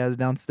happy ass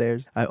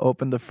downstairs. I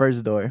open the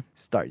first door,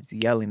 starts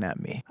yelling at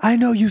me. I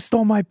know you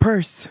stole my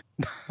purse.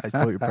 I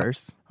stole your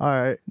purse? All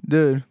right.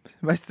 Dude,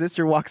 my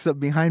sister walks up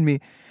behind me.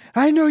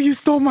 I know you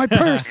stole my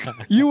purse.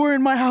 You were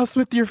in my house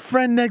with your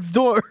friend next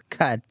door.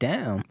 God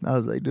damn. I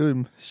was like,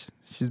 dude,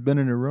 she's been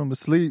in her room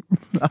asleep.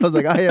 I was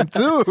like, I am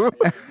too.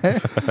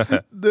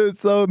 Dude,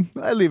 so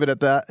I leave it at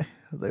that. I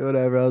was like,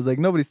 whatever. I was like,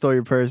 nobody stole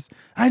your purse.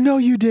 I know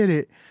you did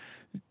it.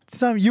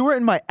 You were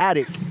in my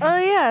attic. Oh,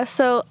 yeah.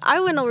 So I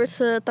went over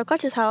to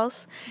Tocacha's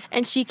house,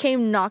 and she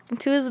came knocking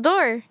to his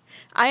door.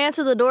 I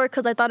answered the door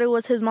because I thought it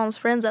was his mom's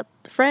friend at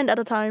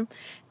the time.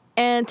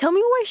 And tell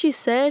me why she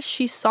said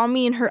she saw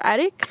me in her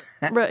attic.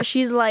 Bro,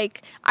 she's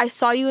like, I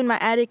saw you in my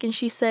attic, and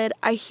she said,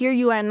 I hear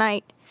you at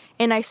night,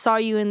 and I saw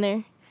you in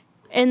there.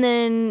 And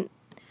then,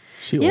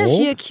 old?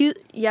 she accused,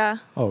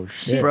 Oh,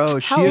 shit. Bro, How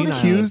she old is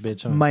accused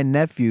she? my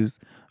nephews.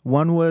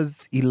 One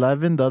was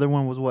 11, the other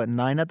one was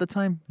 9 at the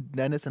time,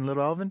 Dennis and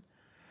Little Alvin,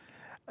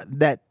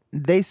 that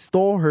they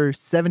stole her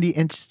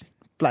 70-inch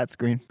flat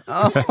screen.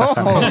 Oh,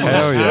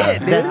 Hell yeah. shit,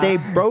 dude. That they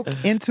broke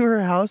into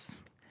her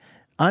house,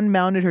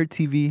 unmounted her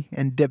TV,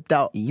 and dipped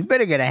out. You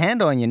better get a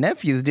handle on your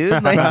nephews, dude.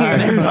 Like,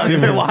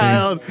 They're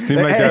wild.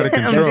 Seemed like they're out of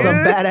They're control. some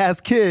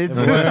badass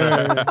kids.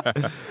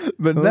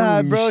 But nah,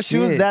 Holy bro, she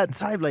was shit. that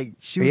type. Like,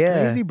 she was Yeah.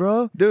 crazy,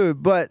 bro.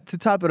 Dude, but to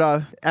top it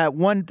off, at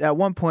one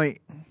point,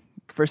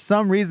 for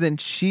some reason,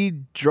 she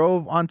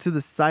drove onto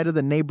the side of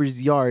the neighbor's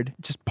yard,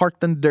 just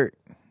parked in the dirt.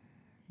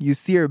 You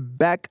see her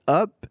back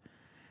up,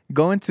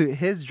 go into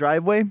his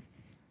driveway,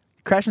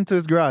 crash into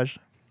his garage.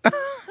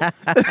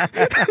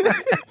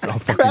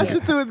 Crash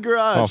into his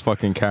garage. All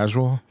fucking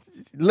casual.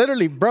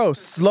 Literally, bro,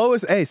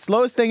 slowest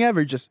thing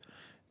ever. Just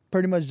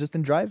pretty much just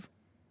in drive.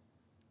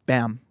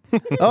 Bam.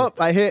 Oh,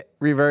 I hit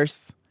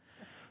reverse.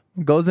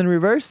 Goes in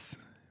reverse.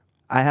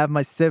 I have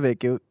my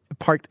Civic. It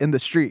parked in the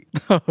street.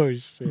 Oh,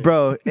 shit.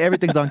 Bro,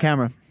 everything's on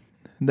camera.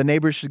 The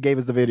neighbors gave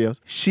us the videos.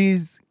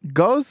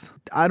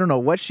 I don't know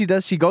what she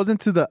does. She goes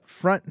into the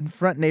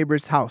front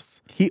neighbor's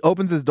house. He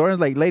opens his door and is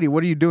like, lady,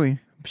 what are you doing?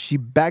 She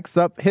backs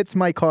up, hits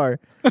my car.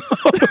 Oh,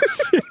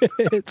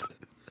 shit.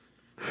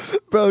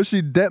 Bro,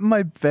 she dent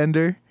my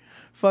fender,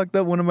 fucked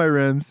up one of my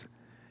rims.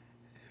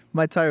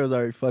 My tire was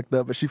already fucked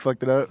up, but she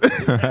fucked it up.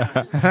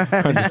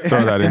 Just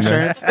throw that in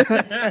there.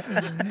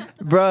 Insurance.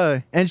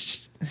 Bro, and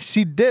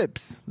she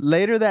dips.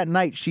 Later that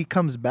night, she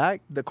comes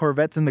back. The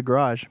Corvette's in the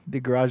garage.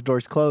 The garage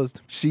door's closed.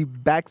 She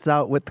backs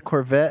out with the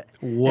Corvette.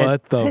 What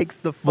and the takes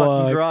the fucking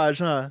fuck? garage,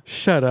 huh?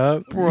 Shut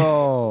up.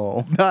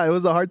 bro. Nah, it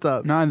was a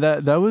hardtop. Nah,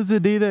 that was the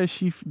day that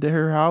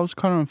her house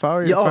caught on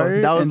fire. Yo,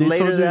 that was and they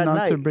later told her that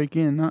not to night. break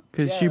in,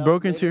 because Yeah, she that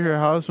broke was into later her that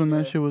house when night,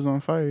 that shit was on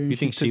fire. You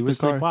think she took was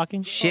the car.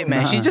 sleepwalking? Shit,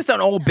 man. She's just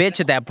an old bitch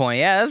at that point.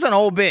 Yeah, that's an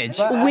old bitch.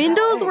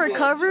 Windows were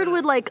covered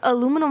with like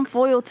aluminum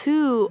foil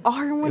too. All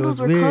her It windows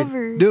was were weird.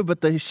 covered. Dude, but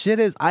the shit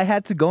is, I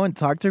had to go and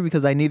talk to her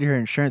because I needed her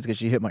insurance because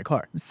she hit my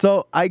car.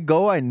 So I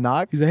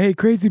knock. He's like, hey,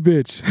 crazy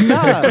bitch.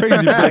 Nah,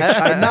 crazy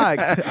bitch. I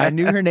knocked. I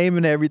knew her name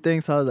and everything,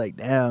 so I was like,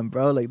 damn,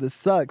 bro, like this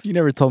sucks. You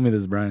never told me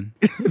this, Brian.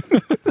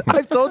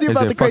 I've told you Is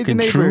about it the crazy fucking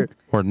neighbor. true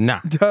or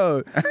not?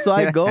 Yo, so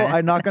I go,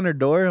 I knock on her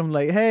door. I'm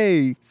like,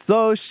 hey.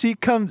 So she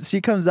comes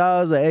out.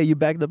 I was like, hey, you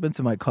backed up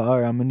into my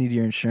car. I'm gonna need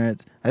your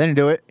insurance. I didn't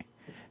do it.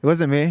 It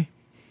wasn't me.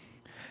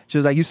 She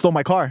was like, you stole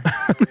my car.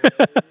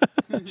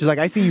 She's like,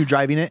 I seen you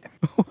driving it.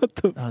 What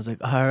the? I was like,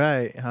 all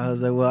right. I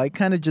was like, well, I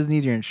kind of just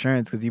need your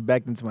insurance because you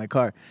backed into my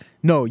car.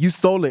 No, you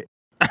stole it.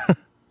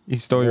 You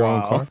stole your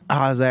own car?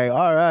 I was like,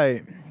 all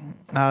right.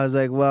 I was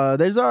like, well,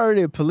 there's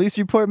already a police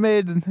report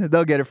made.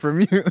 They'll get it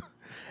from you.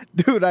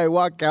 Dude, I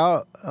walk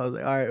out. I was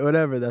like, all right,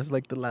 whatever. That's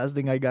like the last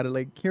thing I got to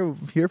like hear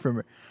from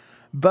her.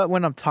 But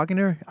when I'm talking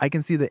to her, I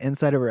can see the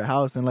inside of her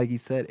house. And like he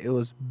said, it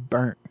was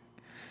burnt.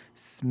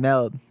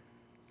 Smelled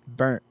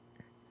burnt.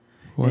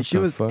 What and she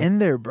the was fuck? in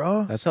there,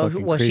 bro. That's So,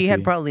 fucking well, she had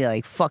creepy. probably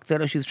like fucked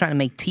up. She was trying to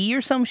make tea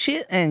or some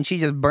shit, and she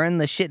just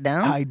burned the shit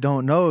down. I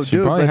don't know, She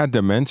dude. probably but- had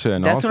dementia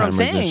and That's what I'm Alzheimer's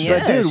and saying,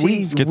 shit. But dude,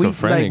 we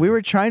Schizophrenic. we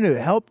were trying to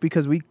help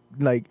because we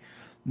like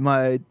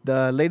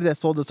the lady that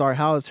sold us our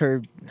house.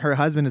 Her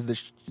husband is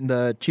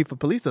the chief of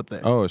police up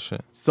there. Oh shit.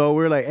 So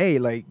we're like, hey,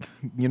 like,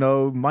 you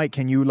know, Mike,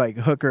 can you like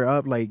hook her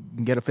up, like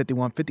get a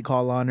 5150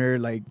 call on her,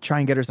 like try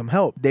and get her some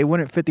help. They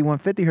wouldn't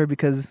 5150 her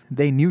because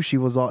they knew she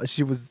was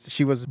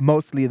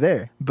mostly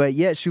there, but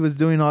yet she was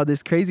doing all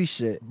this crazy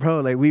shit, bro.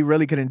 Like we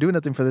really couldn't do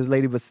nothing for this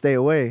lady but stay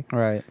away.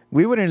 Right.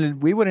 We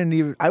wouldn't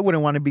even. I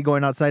wouldn't want to be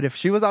going outside. If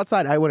she was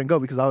outside, I wouldn't go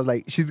because I was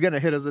like, she's gonna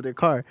hit us with her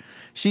car.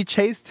 She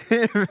chased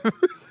him.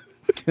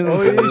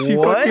 Oh yeah, she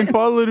What? fucking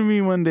followed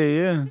me one day.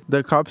 Yeah,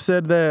 the cop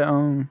said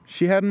that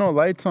she had no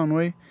lights on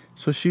way,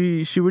 So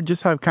she would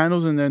just have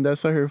candles in there, and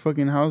that's why her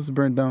fucking house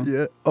burned down.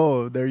 Yeah.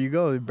 Oh, there you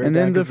go. It burned And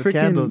then down the 'cause of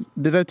candles.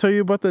 freaking, did I tell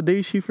you about the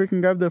day she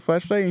freaking grabbed the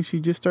flashlight and she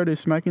just started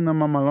smacking the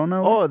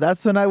mamalona? Oh,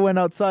 that's when I went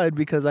outside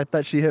because I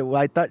thought she hit.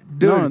 I thought,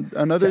 dude,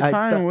 no, another I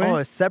time, thought- way. oh,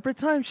 a separate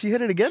time. She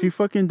hit it again. She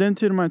fucking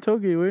dented my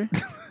tailgate, way.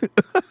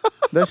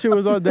 That shit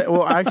was all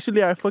well,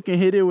 actually, I fucking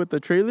hit it with the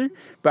trailer,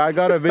 but I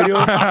got a video.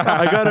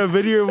 I got a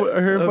video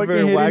of her Of fucking her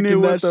hitting it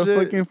whacking with that the shit.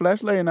 fucking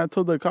flashlight, and I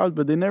told the cops,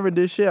 but they never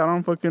did shit. I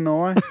don't fucking know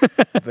why.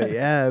 But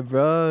yeah,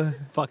 bro.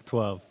 Fuck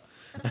 12.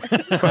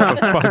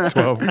 Fuck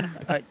 12.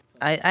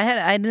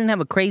 I didn't have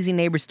a crazy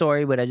neighbor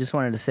story, but I just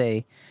wanted to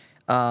say,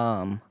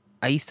 I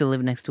used to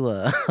live next to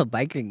a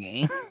biker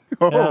gang.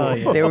 Hell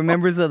yeah. They were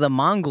members of the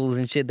Mongols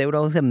and shit. They would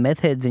always have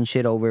meth heads and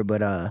shit over.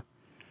 But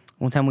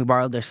one time we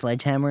borrowed their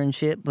sledgehammer and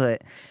shit.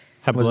 But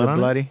Have Was blood it on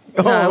bloody?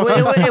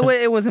 no,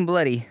 it wasn't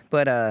bloody.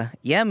 But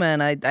yeah,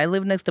 man, I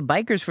lived next to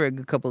bikers for a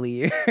good couple of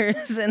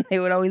years, and they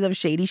would always have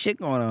shady shit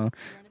going on.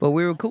 But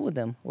we were cool with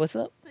them. What's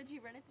up? Did you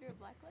run it through a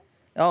black light?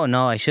 Oh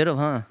no, I should have,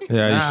 huh?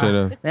 Yeah, you should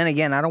have. Then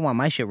again, I don't want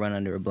my shit run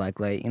under a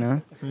black light, you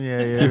know. Yeah,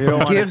 yeah. You don't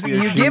wanna Gives, see a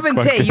you shoot. give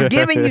and take. You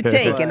give and you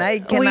take, and I We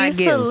cannot used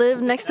to give.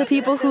 live next to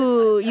people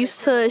who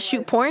used to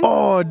shoot porn.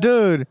 Oh,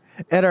 dude.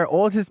 At our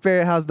old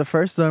Hesperia house, the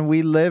first one,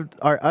 we lived,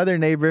 our other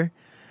neighbor,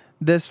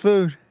 this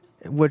food,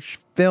 which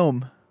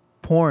film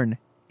porn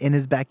in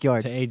his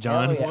backyard. Hey,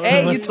 John.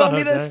 Hey, you What's told up,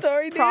 me that man?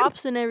 story, dude.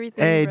 Props and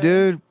everything. Hey, bro.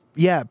 dude.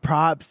 Yeah,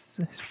 props,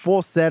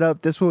 full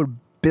setup. This would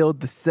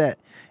build the set.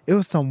 It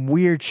was some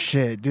weird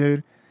shit,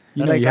 dude.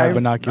 You know you have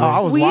binoculars. I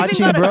was We even watching,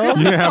 got a bro.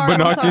 Christmas You have card one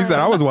binoculars. time.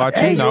 I was watching.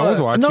 Hey, I was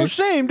watching. No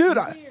shame, dude.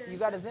 You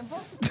got his info?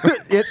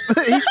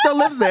 He still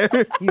lives there.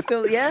 You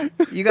still, yeah?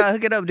 You gotta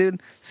hook it up,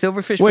 dude.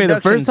 Silverfish Wait,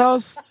 the Productions. first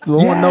house, the one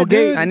with Yeah, no dude.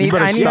 gate. I need,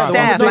 better I need stop.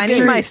 staff. I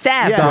need my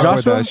staff. Yeah. dog. Stop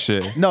with Joshua? that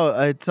shit. No,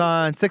 it's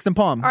on 6th and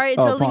Palm. All right,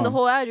 Oh, tell Ling the Palm.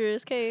 whole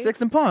address. Okay.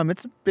 6th and Palm.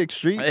 It's a big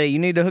street. Hey, you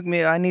need to hook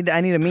me. I need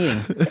a meeting.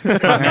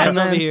 Man's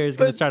over man. here is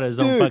going to But, start his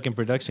own dude, fucking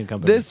production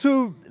company. This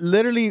who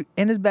literally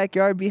in his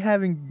backyard be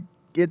having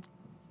it.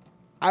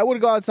 I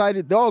would go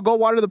outside. Oh, go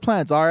water the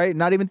plants. All right,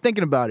 not even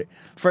thinking about it.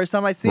 First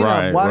time I seen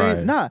Right, him watering.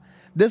 right. Nah,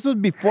 this was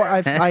before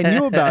I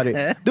knew about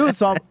it, dude.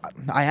 So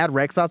I had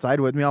Rex outside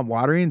with me. I'm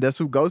watering. This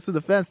who goes to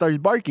the fence, starts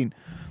barking.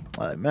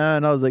 Like,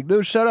 man, I was like,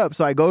 dude, shut up.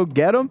 So I go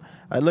get him.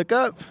 I look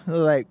up.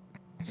 Like,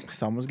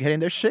 someone's getting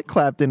their shit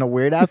clapped in a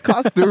weird ass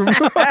costume.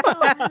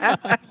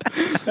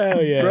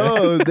 Hell yeah.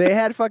 Bro, they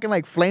had fucking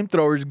like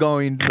flamethrowers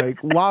going like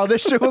while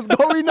this shit was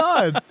going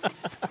on.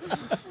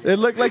 It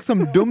looked like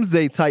some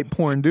doomsday type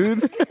porn,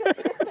 dude.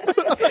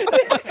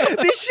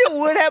 This shit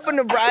would happen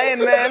to Brian,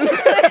 man.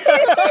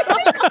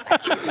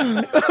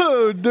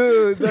 Oh,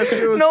 dude, that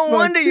shit was No fun.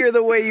 wonder you're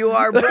the way you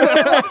are, bro.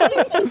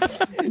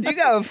 You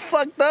got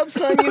fucked up,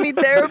 son. You need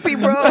therapy,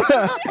 bro.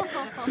 God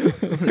Deep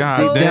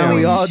down, damn.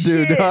 we all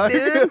do, Shit, dog.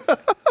 dude.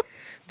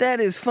 That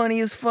is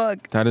funny as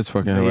fuck. That is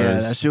fucking Yeah,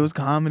 hilarious. that shit was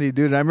comedy,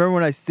 dude. I remember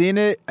when I seen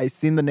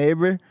the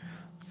neighbor,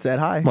 said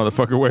hi.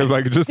 Motherfucker waved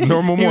like just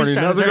normal He was morning.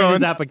 trying How's to it turn going?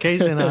 his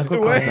application. I was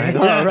like,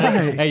 all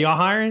right. Hey, y'all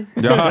hiring?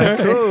 Yeah.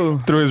 Cool.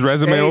 Threw his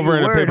resume Hey, over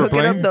in a word, paper hook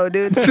it up plane. though,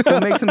 dude.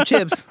 We'll make some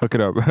chips. Hook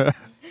it up.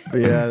 But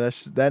yeah,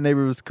 that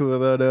neighbor was cool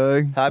though,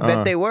 dog. I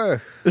bet they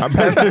were. I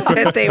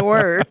bet they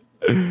were.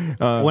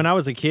 When I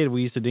was a kid,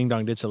 we used to ding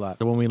dong ditch a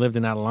lot. When we lived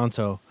in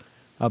Adelanto,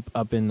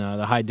 up in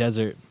the high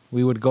desert,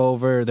 we would go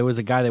over. There was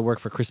a guy that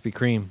worked for Krispy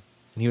Kreme,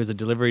 and he was a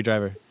delivery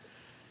driver,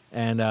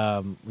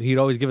 and he'd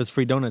always give us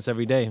free donuts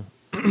every day.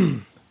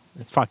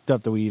 It's fucked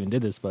up that we even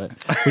did this, but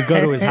we'd go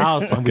to his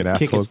house and we'd Fucking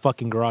kick his assholes.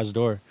 fucking garage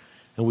door,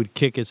 and we'd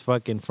kick his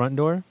fucking front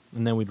door,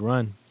 and then we'd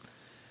run.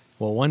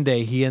 Well, one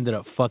day he ended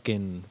up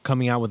fucking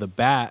coming out with a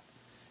bat.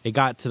 It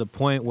got to the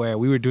point where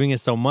we were doing it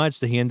so much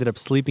that he ended up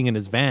sleeping in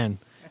his van.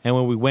 And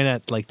when we went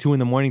at like 2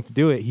 a.m. to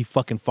do it, he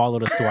fucking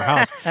followed us to our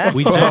house.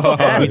 We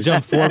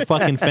jumped 4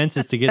 fucking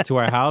fences to get to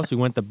our house. We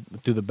went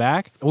through the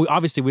back. We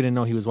didn't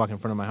know he was walking in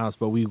front of my house,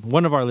 but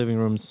one of our living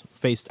rooms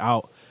faced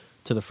out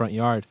to the front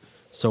yard.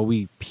 So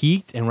we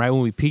peeked, and right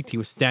when we peeked, he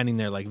was standing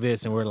there like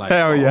this, and we're like,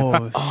 Hell yeah.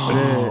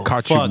 Oh,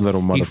 Caught you, fuck.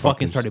 little He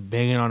fucking motherfuckers. started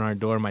banging on our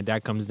door. My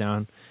dad comes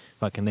down.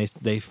 Fucking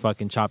they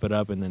fucking chop it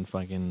up, and then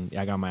fucking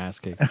I got my ass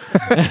kicked.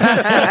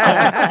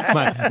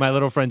 my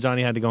little friend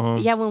Johnny had to go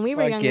home. Yeah, when we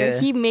were Fuck younger, yeah.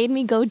 he made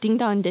me go ding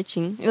dong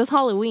ditching. It was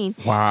Halloween.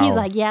 Wow. He's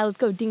like, yeah, let's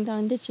go ding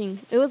dong ditching.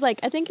 It was like,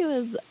 I think it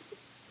was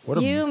What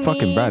a you,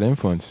 fucking me, bad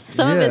influence.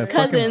 some of Yeah, his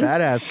fucking cousins.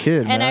 badass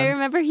kid, And I man.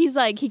 remember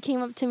he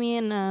came up to me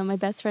and my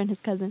best friend,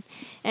 his cousin,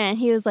 and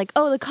he was like,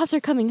 oh, the cops are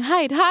coming,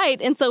 hide,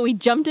 hide. And so we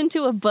jumped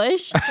into a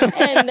bush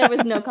and there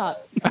was no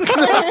cops.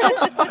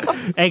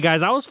 Hey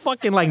guys, I was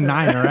fucking like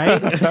 9, all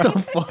right? What the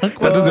fuck?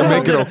 That doesn't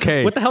make it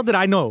okay. What the hell did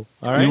I know?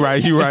 All right. You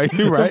right, you right,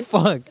 you What right. the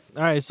fuck?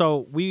 All right,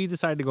 so we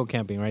decided to go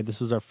camping, right? This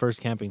was our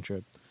first camping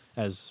trip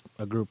as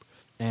a group.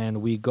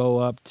 And we go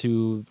up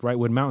to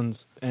Wrightwood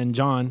Mountains, and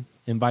John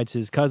invites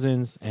his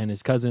cousins, and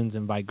his cousins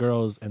invite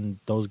girls, and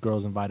those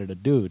girls invited a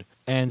dude.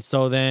 And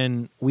so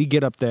then we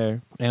get up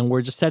there, and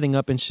we're just setting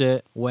up and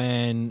shit.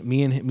 When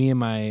me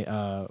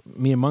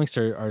and Monks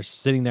are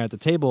sitting there at the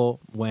table,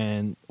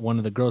 when one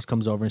of the girls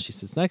comes over and she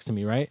sits next to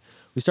me, right?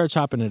 We start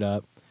chopping it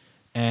up,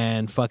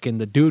 And fucking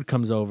the dude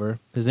comes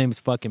over. His name is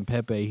fucking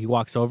Pepe. He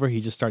walks over.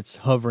 He just starts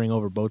hovering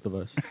over both of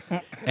us.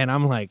 And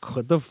I'm like,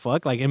 what the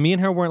fuck? Like, and me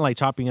and her weren't like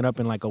chopping it up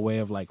in like a way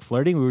of like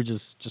flirting. We were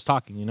just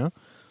talking, you know?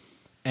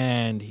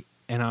 And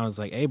I was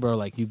like, hey, bro,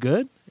 like, you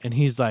good? And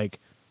he's like,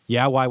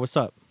 yeah, why? What's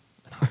up?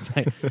 And I was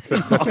like,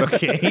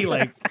 okay,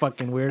 like,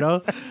 fucking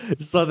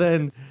weirdo. So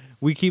then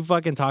we keep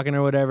fucking talking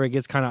or whatever. It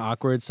gets kind of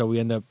awkward. So we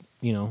end up,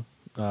 you know,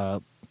 I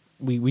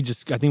think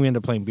we ended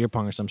up playing beer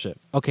pong or some shit.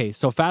 Okay,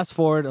 so fast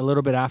forward a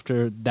little bit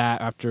after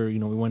that, you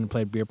know, we went and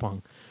played beer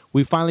pong.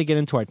 We finally get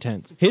into our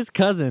tents. His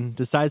cousin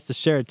decides to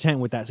share a tent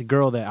with that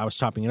girl that I was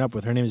chopping it up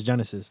with. Her name is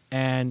Genesis.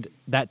 And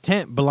that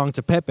tent belonged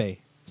to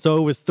Pepe. So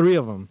it was 3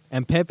 of them.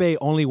 And Pepe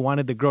only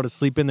wanted the girl to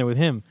sleep in there with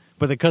him.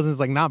 But the cousin's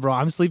like, nah, bro,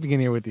 I'm sleeping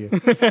in here with you.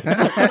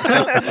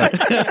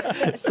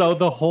 So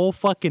the whole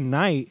fucking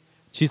night,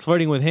 she's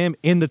flirting with him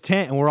in the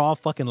tent, and we're all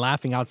fucking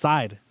laughing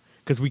outside.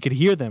 Because we could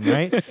hear them,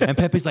 right? And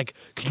Pepe's like,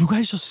 can you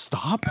guys just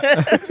stop?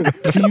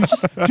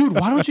 Dude,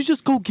 why don't you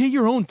just go get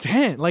your own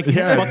tent? Like, he's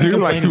fucking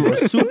complaining.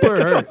 We're super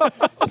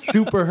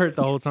hurt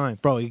the whole time.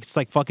 Bro, it's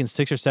like fucking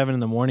 6 or 7 in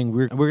the morning.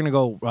 We're going to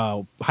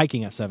go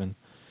hiking at 7.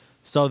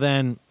 So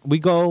then we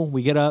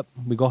get up,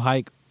 we go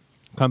hike,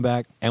 come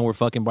back, and we're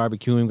fucking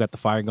barbecuing. We got the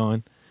fire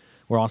going.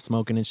 We're all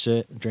smoking and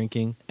shit,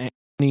 drinking.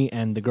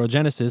 And the girl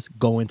Genesis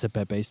go into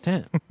Pepe's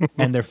tent.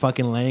 And they're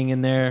fucking laying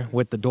in there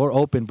with the door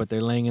open, but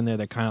they're laying in there.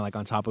 They're kind of like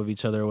on top of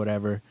each other or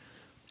whatever.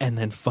 And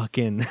then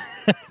fucking,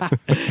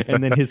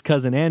 and then his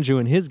cousin Andrew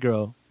and his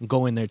girl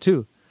go in there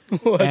too.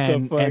 What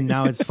the fuck? And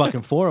now it's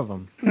fucking 4 of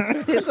them.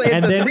 It's like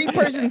a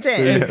 3-person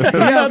tent.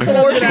 Yeah,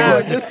 4 people.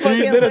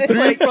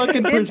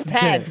 It's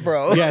packed, tent.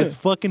 bro. Yeah, it's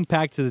fucking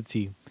packed to the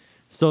T.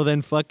 So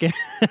then fucking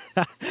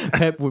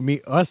Pep with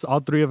me, us, all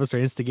 3 of us are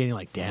instigating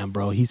like, damn,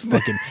 bro, he's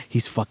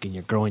fucking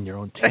your girl in your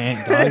own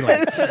tent, dog.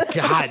 Like,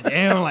 god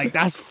damn, like,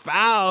 that's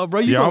foul,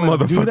 bro. You y'all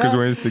motherfuckers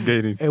were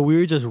instigating. And we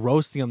were just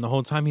roasting him the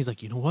whole time. He's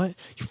like, you know what?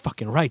 You're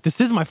fucking right. This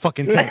is my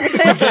fucking tent.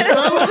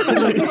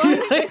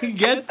 He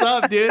gets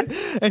up, dude.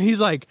 And he's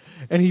like,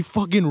 and he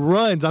fucking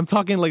runs. I'm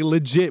talking like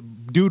legit.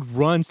 Dude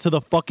runs to the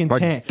fucking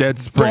like tent. Dead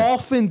sprint.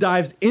 Dolphin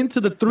dives into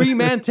the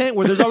 3-man tent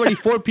where there's already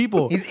 4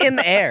 people. He's in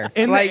the air.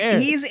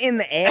 He's in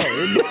the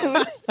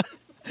air.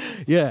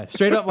 Yeah,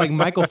 straight up like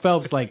Michael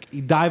Phelps, like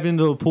he dived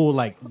into the pool,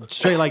 like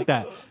straight like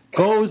that.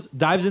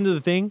 Dives into the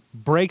thing,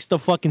 breaks the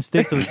fucking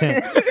sticks of the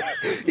tent.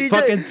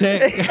 Fucking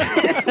tent.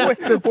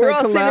 We're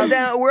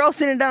all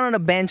sitting down on a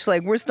bench,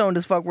 like we're stoned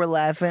as fuck, we're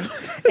laughing.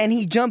 And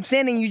he jumps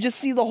in and you just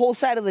see the whole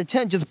side of the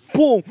tent just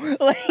boom.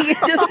 Like it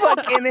just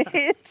fucking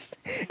hits.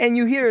 And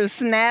you hear a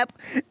snap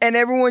and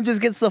everyone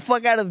just gets the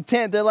fuck out of the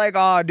tent. They're like,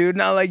 oh dude,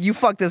 no, like you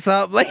fucked us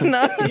up. Like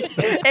no.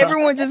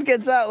 Everyone just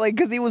gets out, like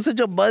because he was such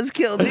a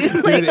buzzkill,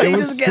 dude. Like, dude, it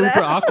was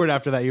super awkward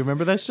after that. You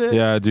remember that shit?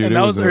 Yeah, dude. And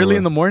that was early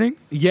in the morning?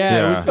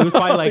 Yeah. It was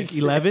probably like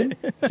 11,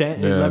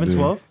 10, 11, dude.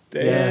 12.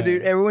 Yeah,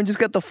 dude. Everyone just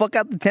got the fuck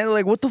out the tent. They're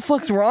like, what the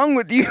fuck's wrong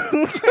with you?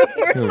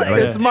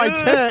 It's my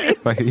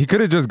tent. Like he could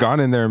have just gone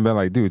in there and been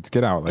like, dudes,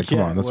 get out. Like, come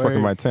on, that's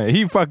fucking my tent.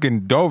 He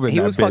fucking dove in He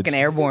that was bitch. fucking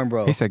airborne,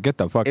 bro. He said, get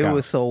the fuck out. It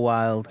was so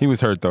wild. He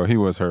was hurt, though. He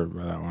was hurt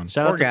by that one.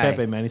 Shout Poor out to guy.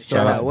 Pepe, man. He's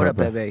Shout out. to What up,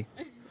 Pepe?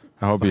 Pepe?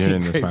 I hope you're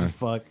hitting this, crazy man.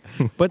 fuck.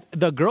 But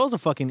the girl's a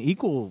fucking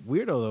equal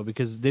weirdo though,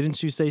 because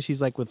didn't you say she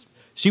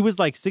was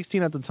like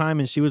 16 at the time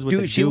and she was with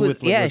Dude, the she dude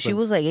was with she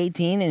was like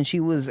 18 and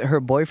her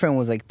boyfriend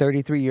was like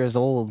 33 years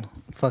old,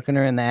 fucking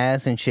her in the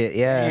ass and shit.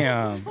 Yeah.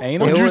 Damn.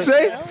 Ain't What'd it? you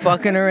say?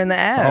 Fucking her in the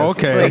ass. Oh,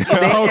 okay. Like,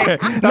 Okay.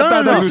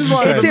 No. That's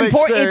what you It's said.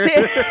 important.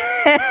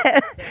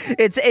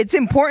 It's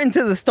important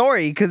to the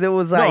story because it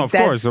was like of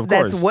course.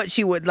 That's what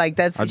she would like.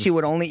 He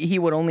would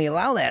only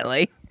allow that.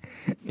 Like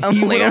I'm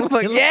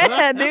like,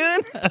 yeah,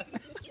 dude.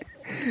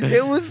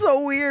 It was so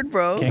weird,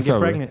 bro. Can't get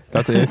pregnant.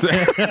 That's an You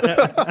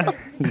can't.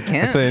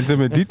 that's an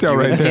intimate detail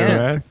right there, can't.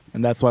 man.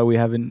 And that's why we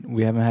haven't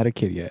had a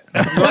kid yet.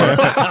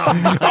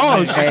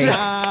 Oh shit!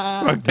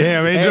 Fuck,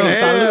 damn, Angel.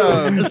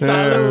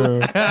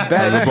 Salud.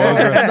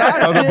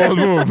 That was a bold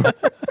move.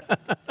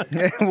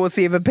 We'll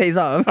see if it pays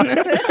off.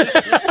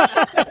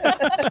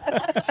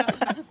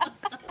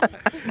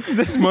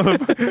 This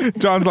motherfucker.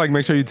 John's like,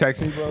 make sure you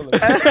text me, bro.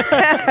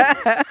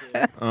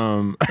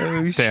 Damn,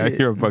 shit.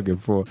 you're a fucking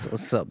fool.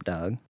 What's up,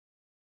 dog?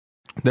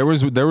 There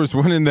was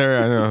one in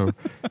there. I know.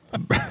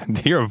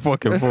 You're a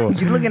fucking fool.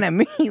 You're looking at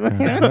me.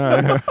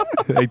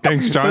 Hey,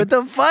 thanks, John. What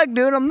the fuck,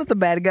 dude? I'm not the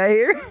bad guy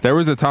here. There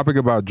was a topic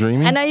about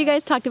dreaming. I know you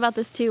guys talked about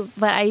this too,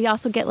 but I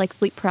also get like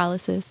sleep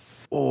paralysis.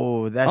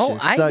 Oh, that Oh,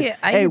 shit I sucks. get-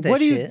 I hey, get that what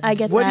do you shit. I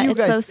get what that. do you It's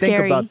guys so think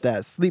scary. about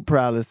that sleep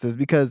paralysis?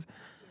 Because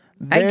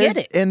I get there's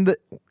it. in the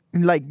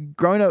like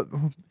growing up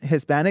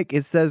Hispanic,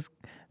 it says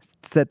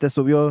 "se te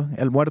subió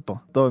el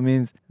muerto." So it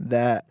means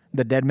that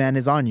the dead man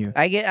is on you.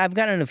 I've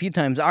gotten it a few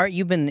times. Art,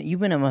 you've been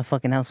at my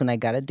fucking house when I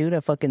got it, dude. I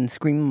fucking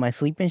scream in my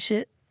sleep and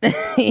shit.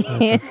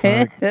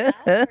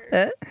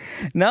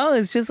 No,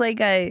 it's just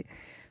like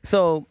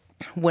so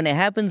when it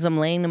happens, I'm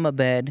laying in my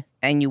bed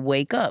and you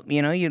wake up,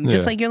 you know, you're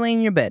just like you're laying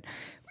in your bed.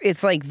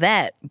 It's like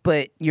that,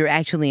 but you're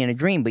actually in a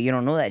dream, but you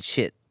don't know that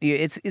shit.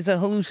 It's a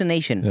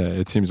hallucination. Yeah,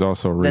 it seems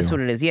also real. That's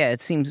what it is. Yeah,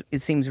 it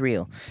seems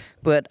real.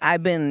 But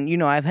I've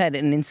had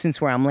an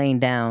instance where I'm laying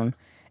down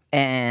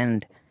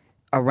and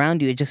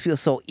around you it just feels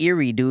so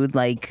eerie, dude.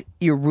 Like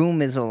your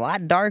room is a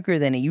lot darker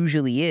than it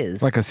usually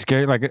is. Like a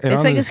scary,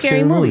 it's like a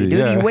scary movie, dude.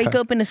 Yeah. You wake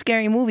up in a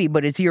scary movie,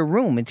 but it's your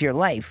room, it's your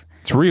life.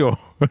 It's real.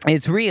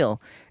 It's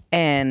real.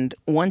 And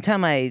one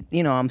time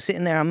I'm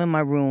sitting there, I'm in my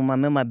room,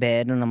 I'm in my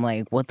bed, and I'm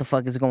like, what the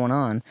fuck is going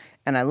on?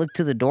 And I look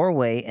to the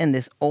doorway, and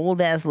this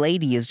old-ass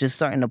lady is just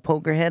starting to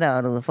poke her head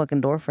out of the fucking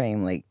door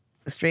frame, like,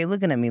 straight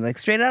looking at me, like,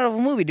 straight out of a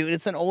movie, dude.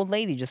 It's an old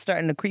lady just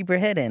starting to creep her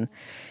head in.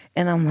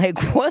 And I'm like,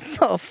 what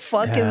the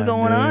fuck is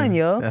going on,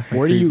 yo?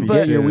 Where do you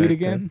get your weed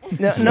again?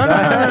 No.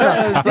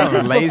 This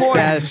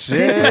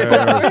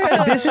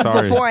is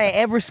before I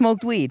ever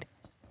smoked weed.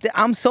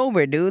 I'm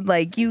sober, dude.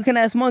 Like, you can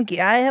ask Monkey.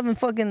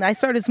 I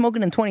started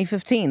smoking in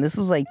 2015. This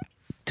was like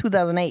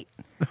 2008.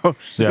 Oh,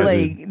 shit. Yeah,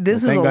 like, dude. this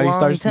is a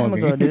long time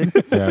ago, dude.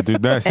 Yeah,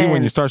 dude.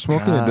 When you start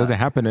smoking, it doesn't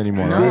happen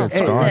anymore. Right? It's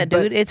gone. Yeah,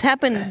 dude. It's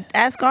happened.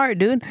 Ask Art,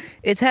 dude.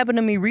 It's happened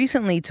to me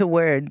recently to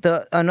where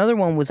another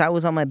one was I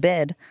was on my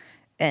bed,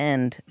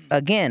 and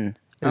again.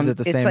 Is it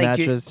the same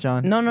mattress,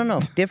 John? No.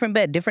 Different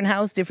bed, different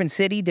house, different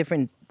city,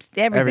 different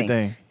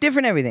everything.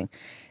 Different everything.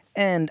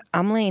 And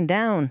I'm laying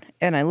down,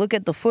 and I look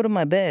at the foot of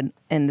my bed,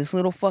 and this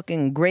little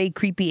fucking gray,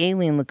 creepy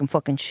alien-looking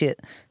fucking shit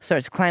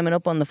starts climbing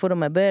up on the foot of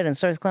my bed and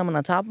starts climbing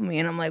on top of me,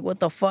 and I'm like, what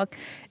the fuck?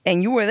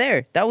 And you were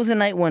there. That was the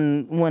night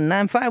when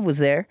 9-5 was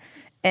there,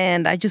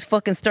 and I just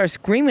fucking start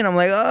screaming. I'm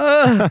like,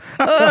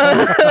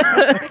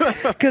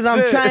 because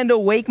I'm trying to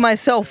wake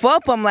myself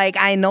up. I'm like,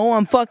 I know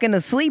I'm fucking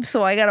asleep,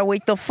 so I gotta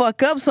wake the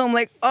fuck up. So I'm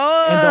like,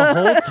 And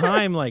the whole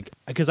time, like,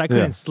 because I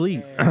couldn't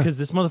sleep, because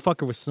this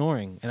motherfucker was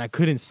snoring, and I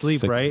couldn't sleep,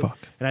 Sick right? fuck.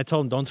 And I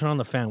told him, don't turn on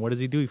the fan. What does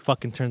he do? He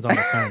fucking turns on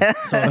the fan.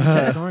 So I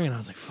kept snoring, and I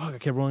was like, fuck. I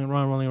kept rolling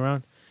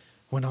around.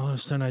 When all of a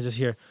sudden I just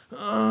hear,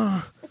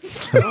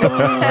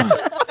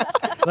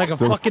 like a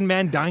fucking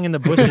man dying in the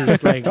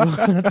bushes. Like, what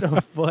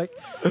the fuck?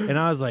 And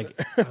I was like,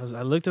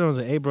 I looked at him, I was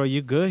like, hey, bro,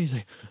 you good? He's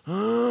like,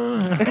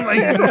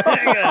 like,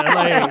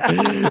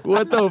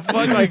 what the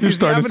fuck? Like, You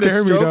started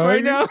scaring me, dog.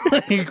 right now?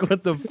 Like,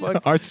 what the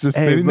fuck? Art's just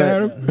sitting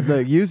there.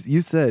 Look, you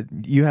said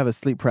you have a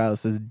sleep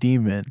paralysis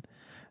demon.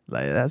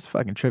 Like, that's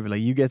fucking trippy.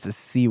 Like, you get to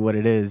see what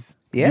it is.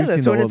 yeah, You've that's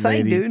seen the what old it's like,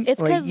 lady. dude. It's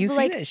like, because you see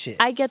like that shit.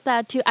 I get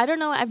that too. I don't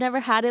know. I've never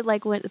had it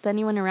like with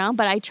anyone around,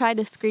 but I try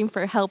to scream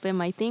for help in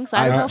my thing. So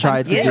I don't know I've if I'm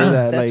tried to sleeping. do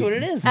that. That's like, what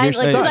it is. I, like,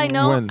 stuck. 'cause I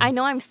know When-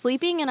 I'm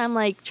sleeping and I'm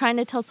like trying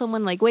to tell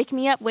someone like wake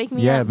me up.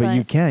 Yeah, but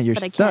you can't. You're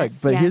but I stuck.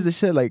 can't. But Yeah. here's the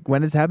shit. Like,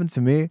 when it's happened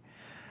to me,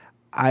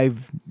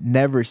 I've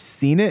never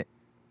seen it.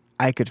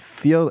 I could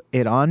feel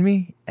it on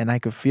me, and I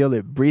could feel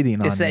it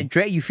breathing It's on that me.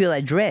 dread. You feel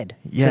that dread.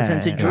 Yeah, It's a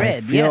sense of I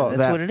dread. feel Yeah, that's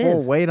that what it full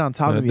is. weight on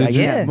top of me. I Did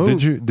you, can't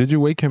move. did you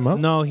wake him up?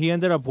 No, he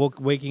ended up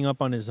waking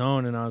up on his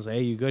own, and I was like,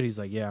 "Hey, you good?" He's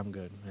like, "Yeah, I'm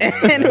good."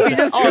 And we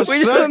just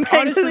went back to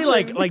Honestly,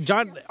 sleep. like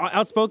John,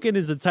 Outspoken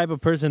is the type of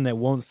person that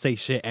won't say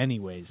shit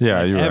anyways.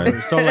 Yeah, like, you're ever.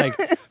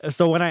 right.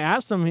 So when I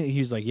asked him,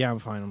 he's like, "Yeah, I'm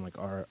fine." I'm like,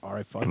 "All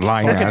right, fuck."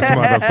 Lying ass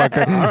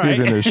motherfucker. All right. He's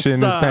in there shit in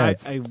So his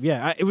pants.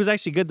 it was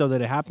actually good though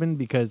that it happened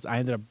because I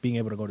ended up being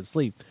able to go to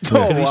sleep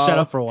Oh, because he wow. shut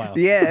up for a while.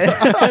 Yeah.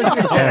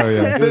 Hell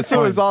yeah. This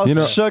one was all You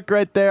know- shook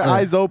right there,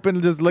 eyes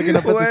open, just looking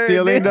up at the Word,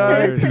 ceiling,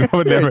 dog.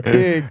 So never,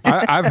 Dick.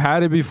 I've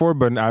had it before,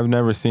 but I've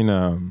never seen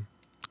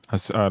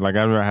like I've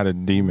never had a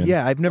demon.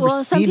 Yeah, I've never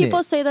Well, some seen people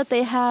it. say that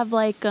they have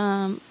like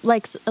a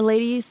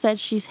lady said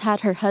she's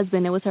had her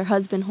husband. It was her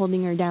husband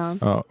holding her down.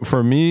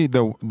 For me,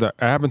 it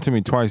happened to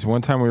me twice.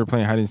 One time we were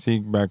playing hide and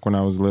seek back when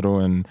I was little,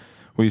 and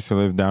we used to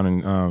live down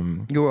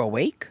in. You were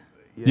awake?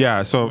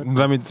 Yeah. So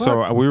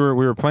we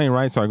were playing,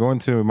 right. So I go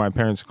into my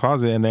parents'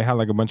 closet, and they had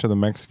like a bunch of the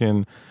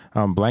Mexican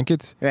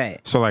blankets. Right.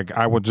 So like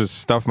I would just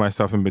stuff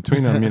myself in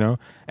between them,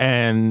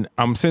 and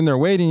I'm sitting there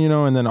waiting,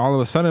 and then all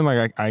of a sudden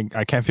like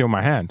I can't feel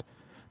my hand.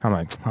 I'm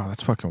like, oh,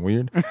 that's fucking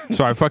weird.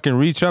 So I fucking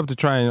reach up to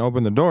try and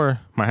open the door.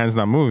 My hand's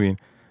not moving.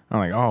 I'm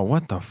like, oh,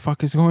 what the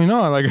fuck is going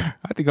on? Like,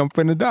 I think I'm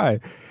finna die.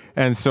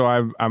 And so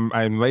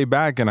I lay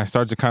back and I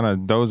start to kind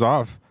of doze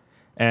off.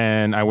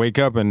 And I wake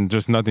up and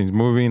just nothing's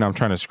moving. I'm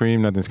trying to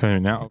scream, nothing's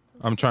coming out.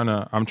 I'm trying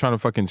to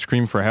fucking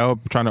scream for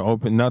help, trying to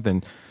open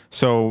nothing.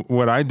 So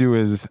what I do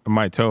is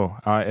my toe.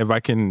 If I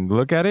can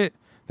look at it,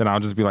 then I'll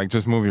just be like,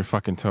 just move your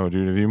fucking toe,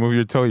 dude. If you move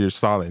your toe, you're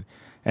solid.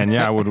 And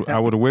yeah, I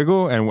would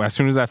wiggle, and as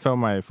soon as I felt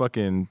my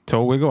fucking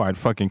toe wiggle, I'd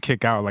fucking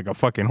kick out like a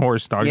fucking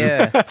horse dog.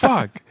 Yeah. Just,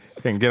 fuck.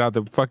 And get out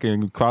the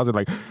fucking closet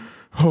like,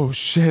 oh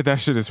shit, that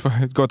shit is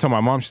fine. Go tell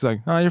my mom. She's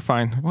like, no, you're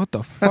fine. What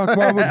the fuck,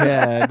 mom?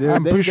 Yeah, dude.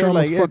 I'm pretty sure I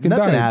almost fucking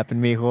nothing died.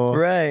 happened, mijo.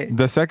 Right.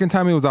 The second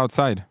time it was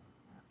outside.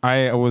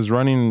 I was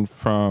running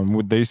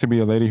from, there used to be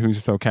a lady who used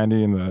to sell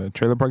candy in the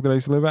trailer park that I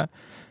used to live at.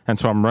 And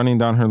so I'm running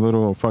down her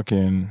little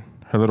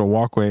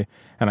walkway,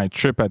 and I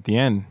trip at the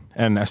end.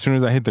 And as soon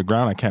as I hit the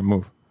ground, I can't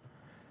move.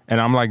 And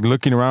I'm like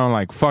looking around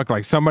like, fuck,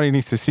 like somebody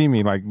needs to see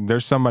me. Like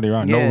there's somebody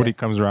around. Yeah. Nobody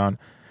comes around.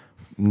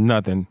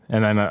 Nothing.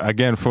 And then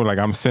again, like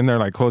I'm sitting there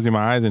like closing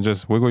my eyes and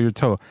just wiggle your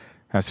toe.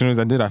 As soon as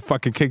I did, I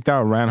fucking kicked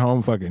out, ran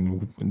home, went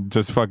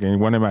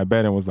in my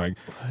bed and was like,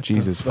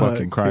 Jesus fuck,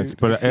 fucking Christ. dude?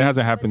 But it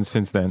hasn't happened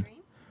since then.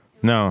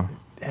 No.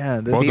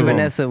 Yeah, this Both See, of them.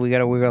 Vanessa, we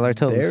gotta wiggle our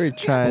toes. They were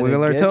trying wiggle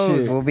to our get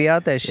toes. you. We'll be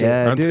out that shit.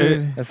 Yeah,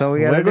 dude. That's all we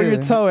gotta Wiggle do.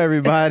 your toe,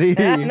 everybody.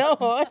 No,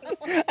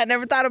 I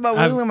never thought about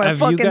wiggling my Have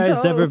fucking you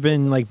guys toe. ever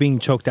been like being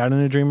choked out in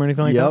a dream or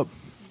anything like Yep.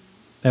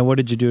 that? And what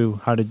did you do?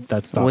 How did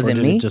that stop? Was Or it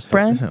did me, just stop?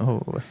 Brian?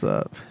 Oh, what's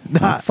up?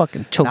 I'll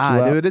fucking choke you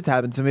out. Dude, it's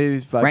happened to me.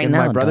 Fucking, Right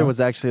now, my brother dog. was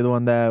actually the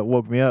one that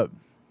woke me up.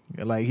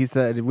 Like he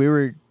said, we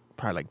were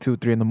probably like 2,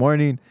 3 in the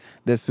morning.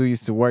 This who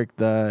used to work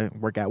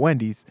at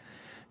Wendy's.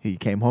 He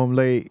came home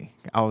late.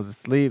 I was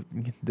asleep.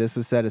 This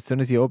who said as soon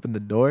as he opened the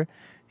door,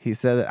 he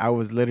said that I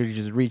was literally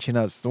just reaching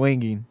up,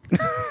 swinging,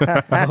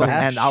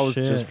 and I was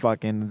just shit.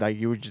 fucking like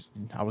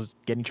I was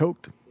getting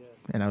choked,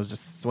 and I was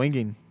just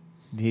swinging.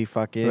 He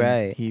fucking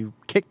Right. he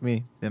kicked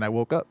me, and I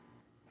woke up.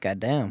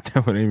 Goddamn.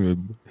 That wouldn't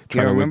even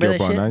try to wake remember you up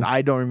that all shit? night.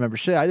 I don't remember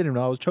shit. I didn't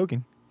know I was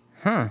choking.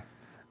 Huh.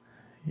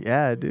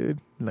 Yeah, dude.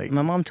 Like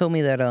My mom told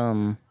me that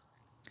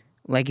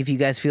like if you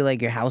guys feel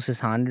like your house is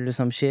haunted or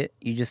some shit,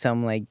 you just tell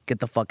them like get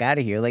the fuck out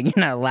of here. Like you're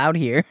not allowed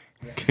here.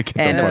 Get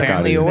the And fuck outta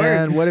apparently here. it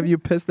works. man, what if you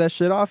piss that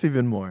shit off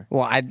even more?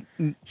 Well,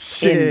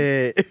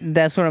 Shit.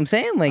 that's what I'm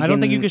saying. Like I don't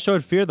think in- you can show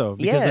it fear though,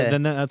 because Yeah.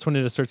 then that's when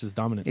it asserts its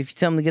dominance. If you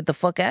tell them to get the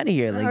fuck out of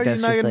here, like How are you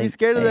that's not just gonna like, be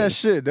scared of hey. that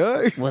shit,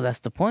 dog? Well, that's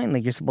the point.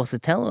 Like you're supposed to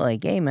tell her,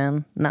 like, hey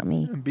man, not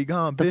me. Be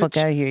gone, Get the bitch. fuck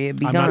out of here. Yeah,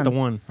 be I'm gone. not the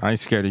one. I ain't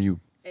scared of you,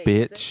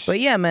 bitch. But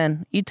yeah,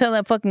 man, you tell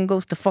that fucking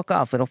ghost to fuck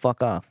off, it'll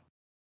fuck off.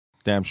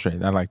 Damn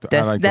straight. I like the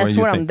That's I like the way that's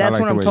you what think. I'm that's I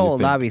like what the I'm way you told.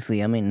 think.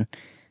 Obviously, I mean,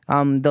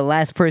 the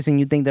last person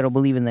you think that'll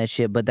believe in that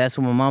shit. But that's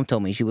what my mom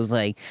told me. She was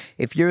like,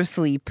 if you're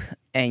asleep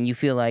and you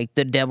feel like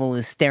the devil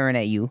is staring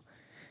at you,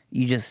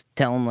 you just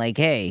tell him like,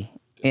 hey,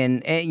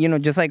 and you know,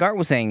 just like Art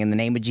was saying, in the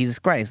name of Jesus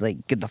Christ,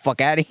 like get the fuck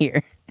out of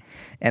here,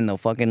 and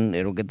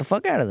it'll get the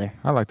fuck out of there.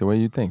 I like the way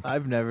you think. I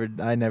never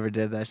did that shit.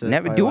 That's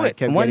Never probably do why I it.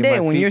 kept One getting day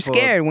my when feet you're pulled.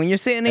 scared, when you're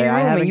sitting in Hey, your I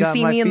room haven't and you got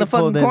see my me in the feet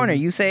pulled fucking in- corner,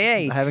 you say,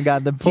 hey, I haven't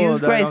got them pulled.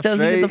 Jesus Christ I'm tells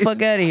you get the straight.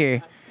 fuck out of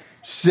here.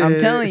 Shit. I'm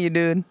telling you,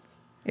 dude,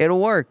 it'll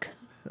work.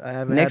 I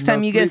haven't Next had time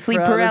no you get sleep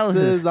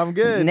paralysis, I'm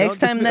good. Next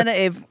Don't-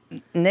 time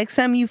next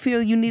time you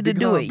feel you need to Be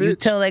do gone, it, you bitch.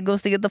 tell that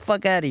ghost to get the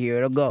fuck out of here.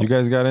 It'll go. You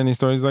guys got any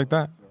stories like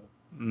that?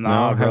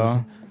 Nah, No?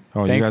 bro.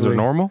 Oh, you guys are Thankfully.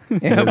 normal? You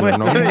Yeah, guys are but-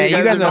 normal? hey,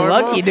 you guys are normal?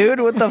 lucky, dude.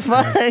 What the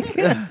fuck?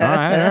 all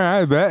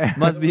right, bet.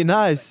 Must be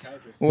nice.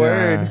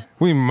 Word. Yeah.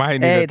 We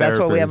might need Hey, a that's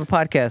why we have a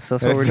therapist. podcast.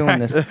 That's why we're doing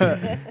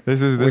this.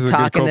 This is We're a good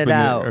talking it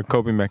out. a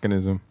coping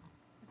mechanism.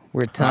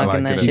 We're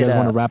talking like that it. You shit guys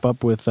want to out. wrap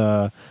up with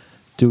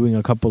doing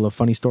a couple of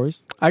funny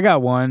stories? I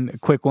got one, a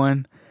quick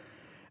one.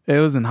 It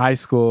was in high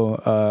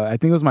school. I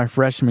think it was my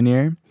freshman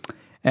year,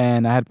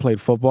 and I had played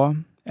football.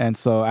 And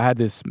so I had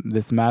this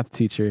math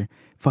teacher,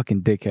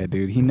 fucking dickhead,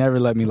 dude. He never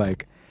let me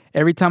like.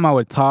 Every time I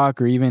would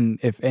talk, or even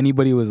if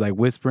anybody was like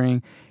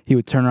whispering, he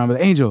would turn around and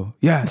be like, Angel,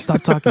 yeah,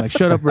 stop talking, like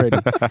shut up already.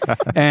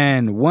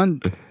 And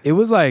it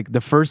was like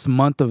the first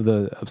month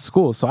of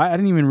school, so I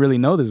didn't even really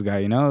know this guy.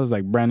 You know, I was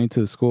like brand new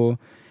to the school,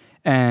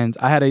 and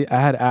I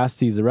had asked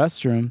to use the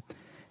restroom.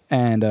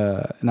 And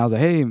I was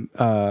like, hey,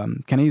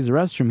 can I use the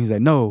restroom? He's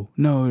like, no,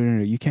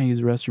 you can't use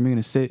the restroom. You're going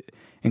to sit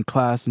in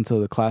class until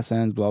the class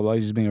ends, blah, blah.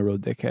 He's just being a real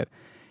dickhead.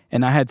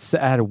 And I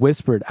had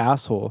whispered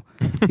asshole.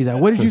 He's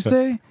like, what did you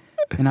say?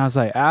 And I was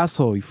like,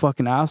 asshole, you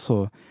fucking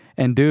asshole.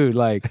 And dude,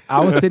 like,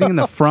 I was sitting in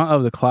the front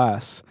of the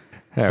class.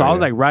 Hell So I was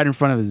yeah. like right in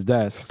front of his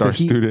desk. Star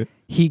So student.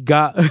 He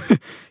got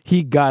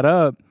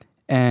up,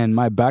 and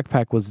my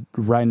backpack was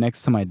right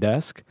next to my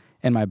desk.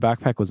 And my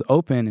backpack was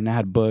open, and I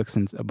had books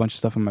and a bunch of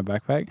stuff in my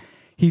backpack.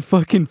 He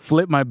fucking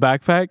flipped my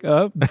backpack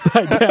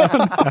upside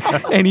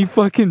down, and he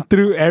fucking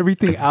threw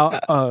everything out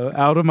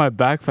of my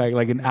backpack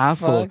like an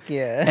asshole. Fuck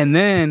yeah. And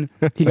then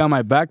he got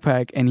my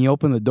backpack, and he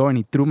opened the door, and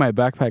he threw my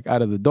backpack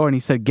out of the door, and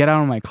he said, "Get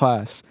out of my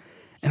class."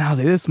 And I was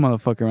like, "This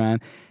motherfucker, man."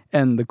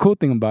 And the cool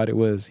thing about it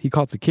was he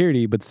called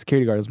security, but the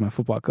security guard was my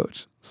football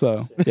coach.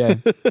 So yeah,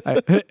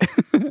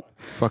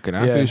 Fucking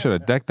asshole. Yeah. You should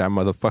have decked that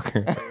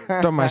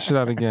motherfucker. Throw my shit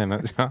out again.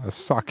 I'll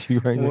sock you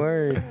right now.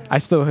 Word. I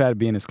still had to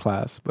be in his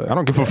class, but I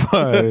don't give a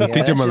fuck.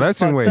 Teach him a that's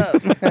just lesson way.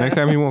 fucked Next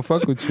time he won't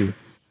fuck with you.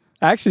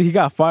 actually he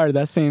got fired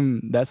that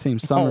same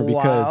summer Oh,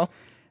 because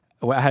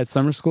wow. I had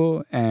summer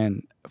school,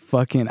 and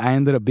fucking I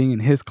ended up being in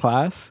his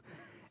class,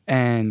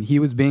 and he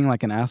was being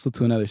like an asshole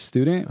to another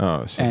student.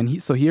 Oh shit. And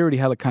he already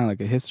had like kind of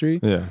like a history,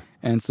 Yeah.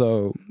 and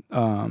so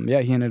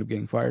yeah, he ended up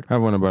getting fired. I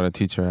have one about a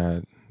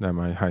teacher at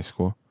my high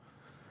school.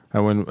 I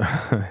went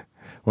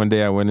one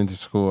day. I went into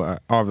school.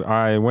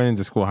 I went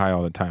into school high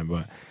all the time,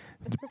 but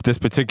this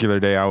particular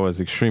day I was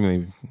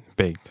extremely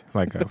baked,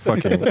 like a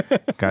fucking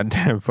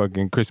goddamn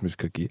fucking Christmas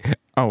cookie.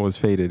 I was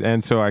faded,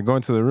 and so I go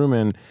into the room,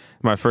 and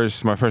my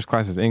first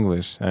class is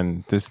English,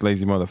 and this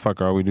lazy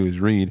motherfucker, all we do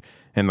is read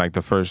in like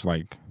the first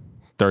like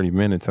 30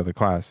 minutes of the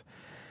class.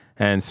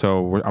 And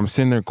so I'm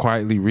sitting there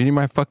quietly reading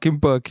my fucking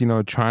book, you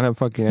know, trying to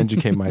fucking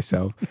educate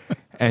myself.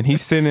 And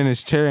he's sitting in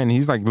his chair, and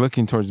he's like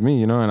looking towards me,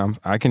 you know, and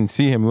I can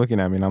see him looking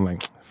at me, and I'm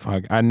like,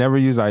 fuck. I never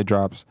use eye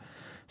drops,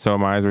 so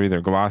my eyes were either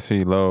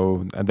glossy,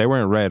 low. They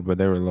weren't red, but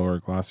they were low or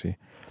glossy.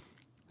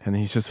 And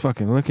he's just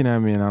fucking looking at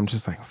me, and I'm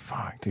just like,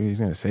 fuck, dude,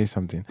 he's gonna say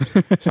something.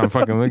 So I'm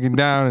fucking looking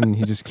down, and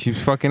he just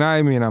keeps fucking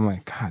eyeing me, and I'm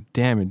like, God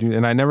damn it, dude.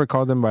 And I never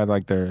called him by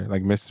like their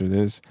like Mr.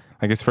 This.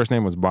 Like his first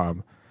name was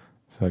Bob.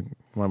 So like,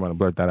 why am I gonna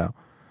blurt that out?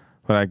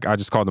 But like I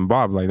just called him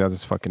Bob, like that's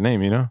his fucking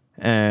name, you know?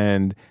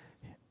 And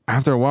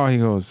after a while he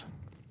goes,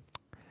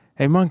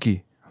 hey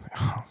monkey. I was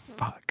like, oh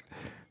fuck.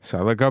 So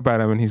I look up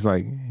at him and he's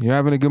like, you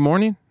having a good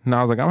morning? And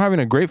I was like, I'm having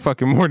a great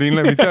fucking morning,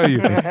 let me tell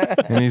you.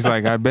 And he's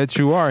like, I bet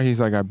you are. He's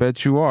like, I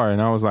bet you are.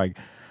 And I was like,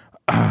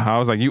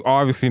 you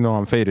obviously know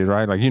I'm faded,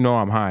 right? Like, you know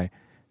I'm high.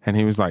 And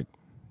he was like,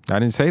 I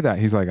didn't say that.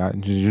 He's like,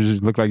 you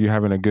just look like you're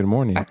having a good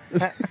morning.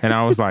 And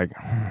I was like,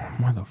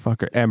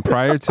 motherfucker. And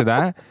prior to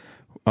that,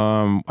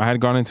 I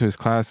had gone into his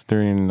class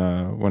during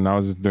when I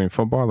was doing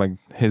football. Like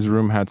his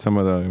room had some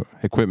of the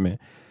equipment.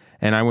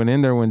 And I went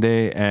in there one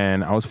day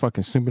and I was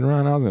fucking snooping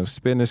around. I was going to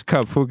spit in his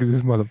cup, fool, because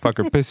this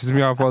motherfucker pisses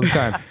me off all the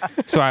time.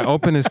 So I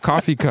opened his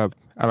coffee cup.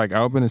 I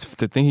opened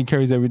the thing he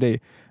carries every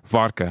day,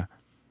 vodka.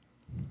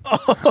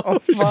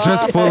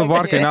 Just full of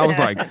vodka. And I was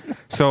like,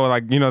 so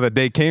like, you know, the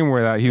day came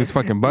where he was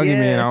fucking bugging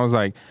me. And I was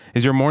like,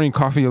 is your morning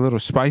coffee a little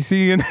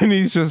spicy? And then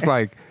he's just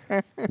like,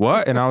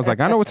 what? And I was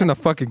like, I know what's in the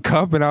fucking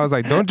cup. And I was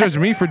like, don't judge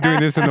me for doing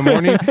this in the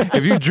morning.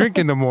 If you drink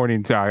in the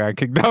morning, I got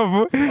kicked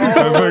out.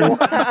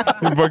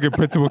 The fucking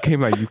principal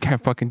came like, you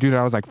can't fucking do that.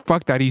 I was like,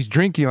 fuck that. He's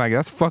drinking. Like,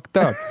 that's fucked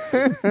up.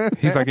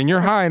 He's like, and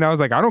you're high. And I was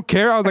like, I don't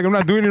care. I was like, I'm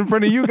not doing it in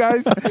front of you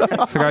guys.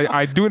 So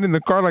I do it in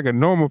the car like a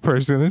normal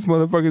person. This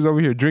motherfucker's over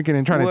here drinking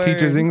and trying to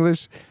teach us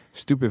English.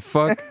 Stupid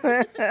fuck.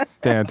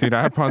 Damn, dude,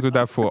 I had problems with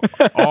that fool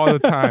all the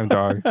time,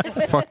 dog.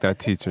 Fuck that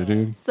teacher,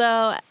 dude.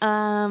 So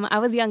I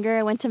was younger.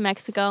 I went to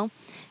Mexico,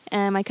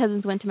 and my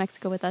cousins went to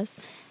Mexico with us.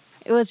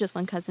 It was just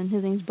one cousin.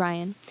 His name's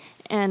Brian.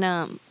 And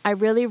I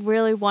really,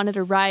 really wanted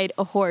to ride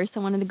a horse. I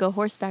wanted to go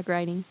horseback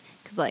riding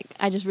because, like,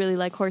 I just really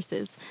like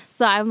horses.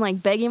 So I'm,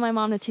 like, begging my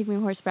mom to take me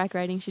horseback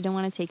riding. She didn't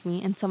want to take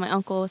me. And so my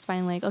uncle was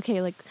finally like,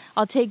 okay, like,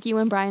 I'll take you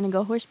and Brian and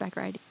go horseback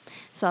riding.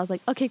 So I was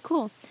like, okay,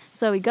 cool.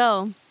 So we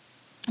go.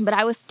 But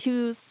I was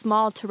too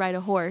small to ride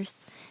a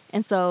horse.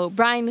 And so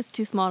Brian was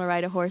too small to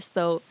ride a horse.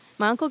 So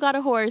my uncle got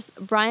a horse,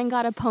 Brian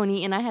got a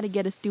pony, and I had to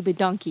get a stupid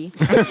donkey.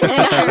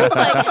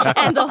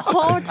 And the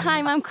whole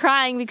time I'm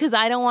crying because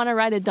I don't want to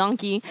ride a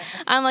donkey.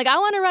 I'm like, I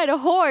want to ride a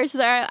horse.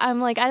 I'm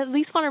like, I at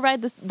least want to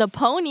ride the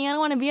pony. I don't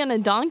want to be on a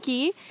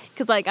donkey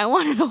because, like, I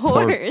wanted a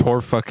horse.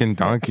 Poor fucking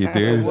donkey,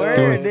 dude.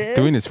 He's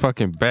doing his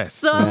fucking best.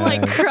 So I'm,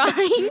 like,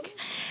 crying.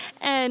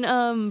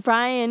 And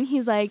Brian,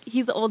 he's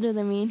older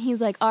than me, and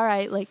he's like, all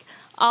right, like,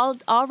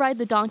 I'll ride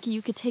the donkey.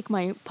 You could take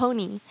my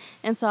pony.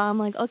 And so I'm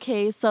like,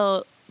 okay.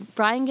 So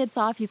Brian gets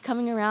off. He's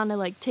coming around to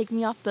like take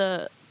me off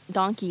the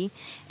donkey,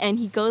 and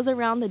he goes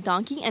around the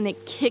donkey and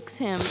it kicks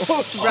him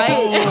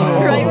right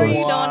where you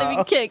don't want to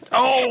be kicked.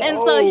 And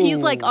so he's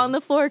like on the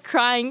floor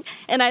crying,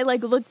 and I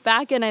like look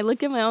back and I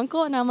look at my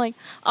uncle and I'm like,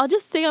 I'll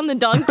just stay on the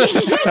donkey.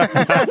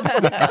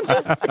 I'll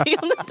just stay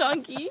on the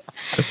donkey.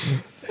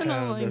 And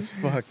I'm like, that's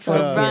fucked so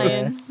up.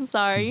 Brian, I'm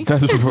sorry.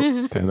 That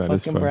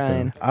is fucked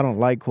Brian. up. I don't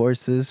like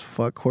horses.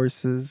 Fuck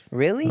horses.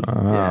 Really?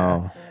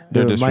 Oh,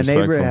 they're Dude, my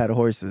neighbor disrespectful. had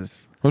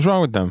horses. What's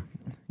wrong with them?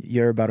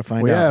 You're about to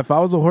find Well, yeah, out. if I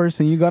was a horse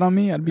and you got on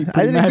me, I'd be I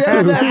pretty didn't mad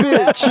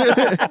get too.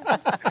 that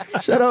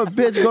bitch. Shut up,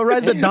 bitch. Go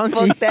ride the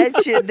donkey. Fuck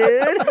that shit,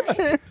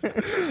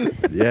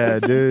 dude. Yeah,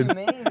 dude.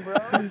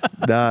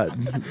 Nah,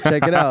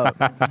 check it out.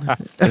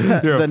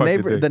 You're a the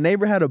fucking dick.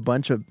 neighbor had a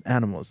bunch of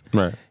animals.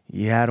 Right.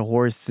 He had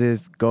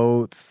horses,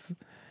 goats,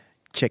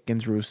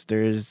 chickens,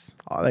 roosters,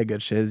 all that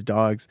good shit. His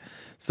dogs.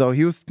 So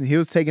he was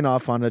taking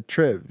off on a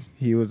trip.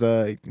 He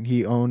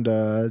owned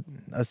a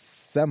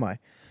semi.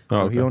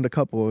 So he owned a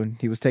couple, and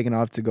he was taking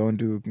off to go and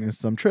do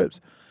some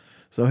trips.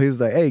 So he was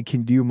like, "Hey,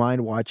 do you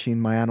mind watching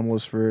my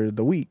animals for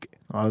the week?"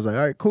 I was like,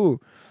 "All right,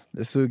 cool."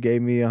 This dude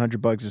gave me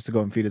 $100 just to go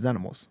and feed his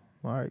animals.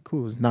 All right,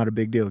 cool. It's not a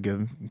big deal.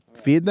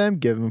 Feed them,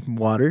 give them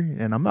water,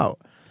 and I'm out.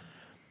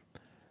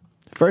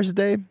 First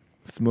day,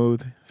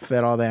 smooth.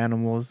 Fed all the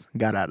animals,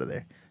 got out of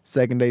there.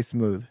 Second day,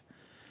 smooth.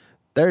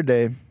 Third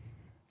day,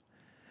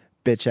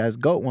 bitch ass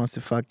goat wants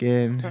to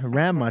fucking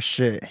ram my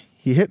shit.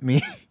 He hit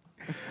me.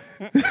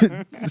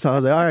 So I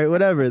was like, all right,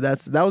 whatever.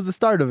 That was the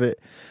start of it.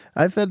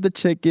 I fed the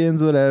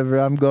chickens, whatever.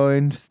 I'm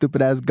going,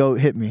 stupid ass goat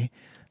hit me.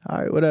 All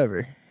right,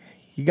 whatever.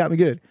 He got me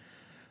good.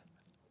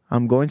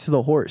 I'm going to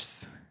the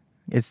horse.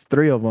 It's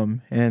 3 of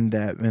them in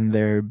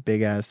their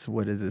big ass,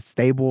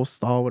 stable,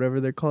 stall, whatever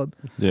they're called.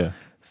 Yeah.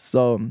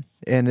 So,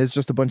 and it's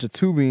just a bunch of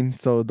tubing.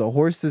 So the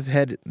horse's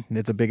head,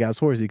 it's a big ass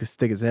horse. He could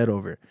stick his head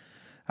over.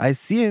 I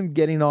see him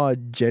getting all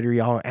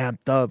jittery, all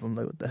amped up. I'm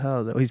like, what the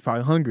hell? He's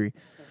probably hungry.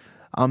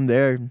 I'm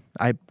there.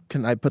 I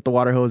put the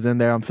water hose in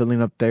there. I'm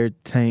filling up their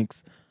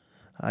tanks.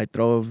 I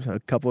throw a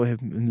couple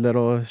of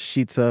little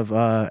sheets of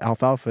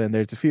alfalfa in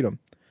there to feed them.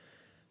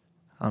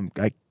 I'm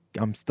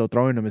still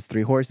throwing them. It's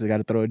 3 horses. I got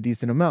to throw a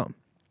decent amount.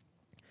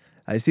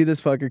 I see this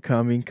fucker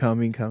coming.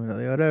 I'm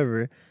like,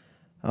 whatever.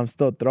 I'm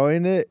still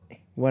throwing it.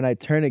 When I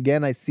turn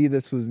again, I see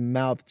this fool's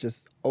mouth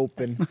just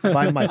open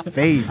by my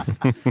face.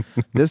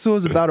 This fool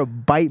was about to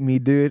bite me,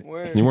 dude.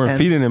 You weren't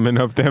feeding him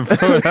enough then,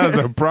 fool. That was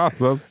a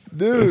problem.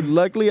 Dude,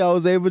 luckily I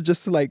was able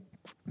just to like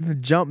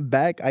jump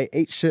back. I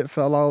ate shit,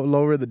 fell all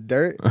over the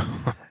dirt.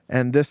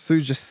 And this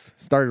fool just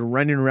started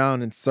running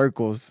around in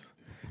circles.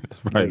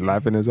 That's right,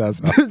 laughing his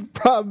ass off.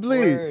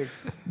 Probably. Word.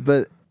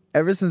 But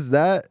ever since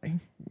that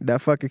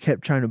fucker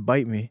kept trying to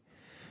bite me.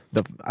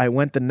 I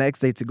went the next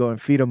day to go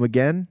and feed him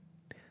again.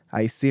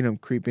 I seen him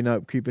creeping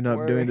up,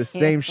 doing the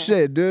same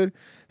shit, dude.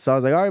 So I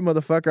was like, all right,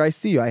 motherfucker, I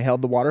see you. I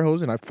held the water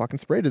hose and I fucking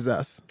sprayed his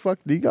ass. Fuck,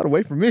 you got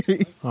away from me.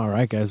 All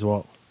right, guys.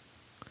 Well,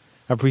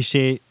 I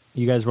appreciate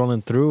you guys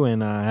rolling through,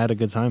 and I had a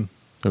good time.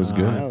 It was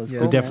good. That was Yeah,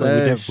 cool. We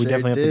definitely Sure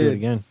have to do did. it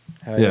again.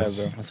 Hell Yes.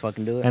 yeah, bro. Let's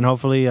fucking do it. And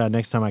hopefully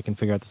next time I can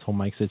figure out this whole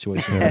mic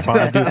situation.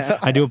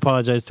 I do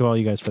apologize to all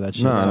you guys for that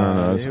shit. No, so-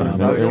 that's it fine. was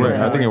It all worked.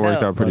 good. I think it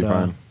worked out pretty But,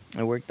 fine.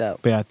 It worked out.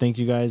 But yeah, thank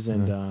you guys,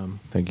 and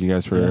Thank you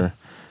guys for. yeah.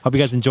 Hope you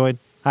guys enjoyed.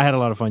 I had a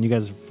lot of fun. You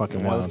guys are fucking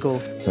That wild. was cool.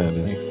 saying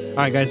it. Thanks. All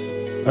right, guys.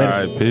 All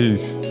right,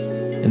 peace.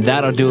 And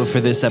that'll do it for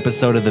this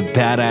episode of the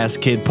Badass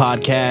Kid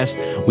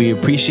Podcast. We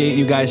appreciate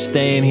you guys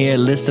staying here,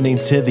 listening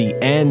to the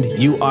end.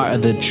 You are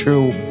the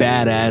true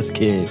Badass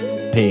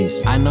Kid.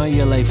 Peace. I know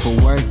you're late for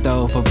work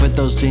though, but put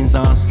those jeans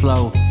on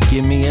slow.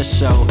 Give me a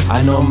show.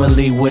 I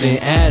normally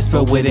wouldn't ask,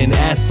 but with an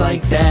ass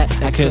like that,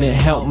 I couldn't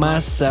help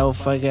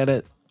myself. I got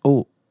it.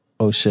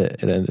 Oh shit,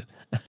 it ended.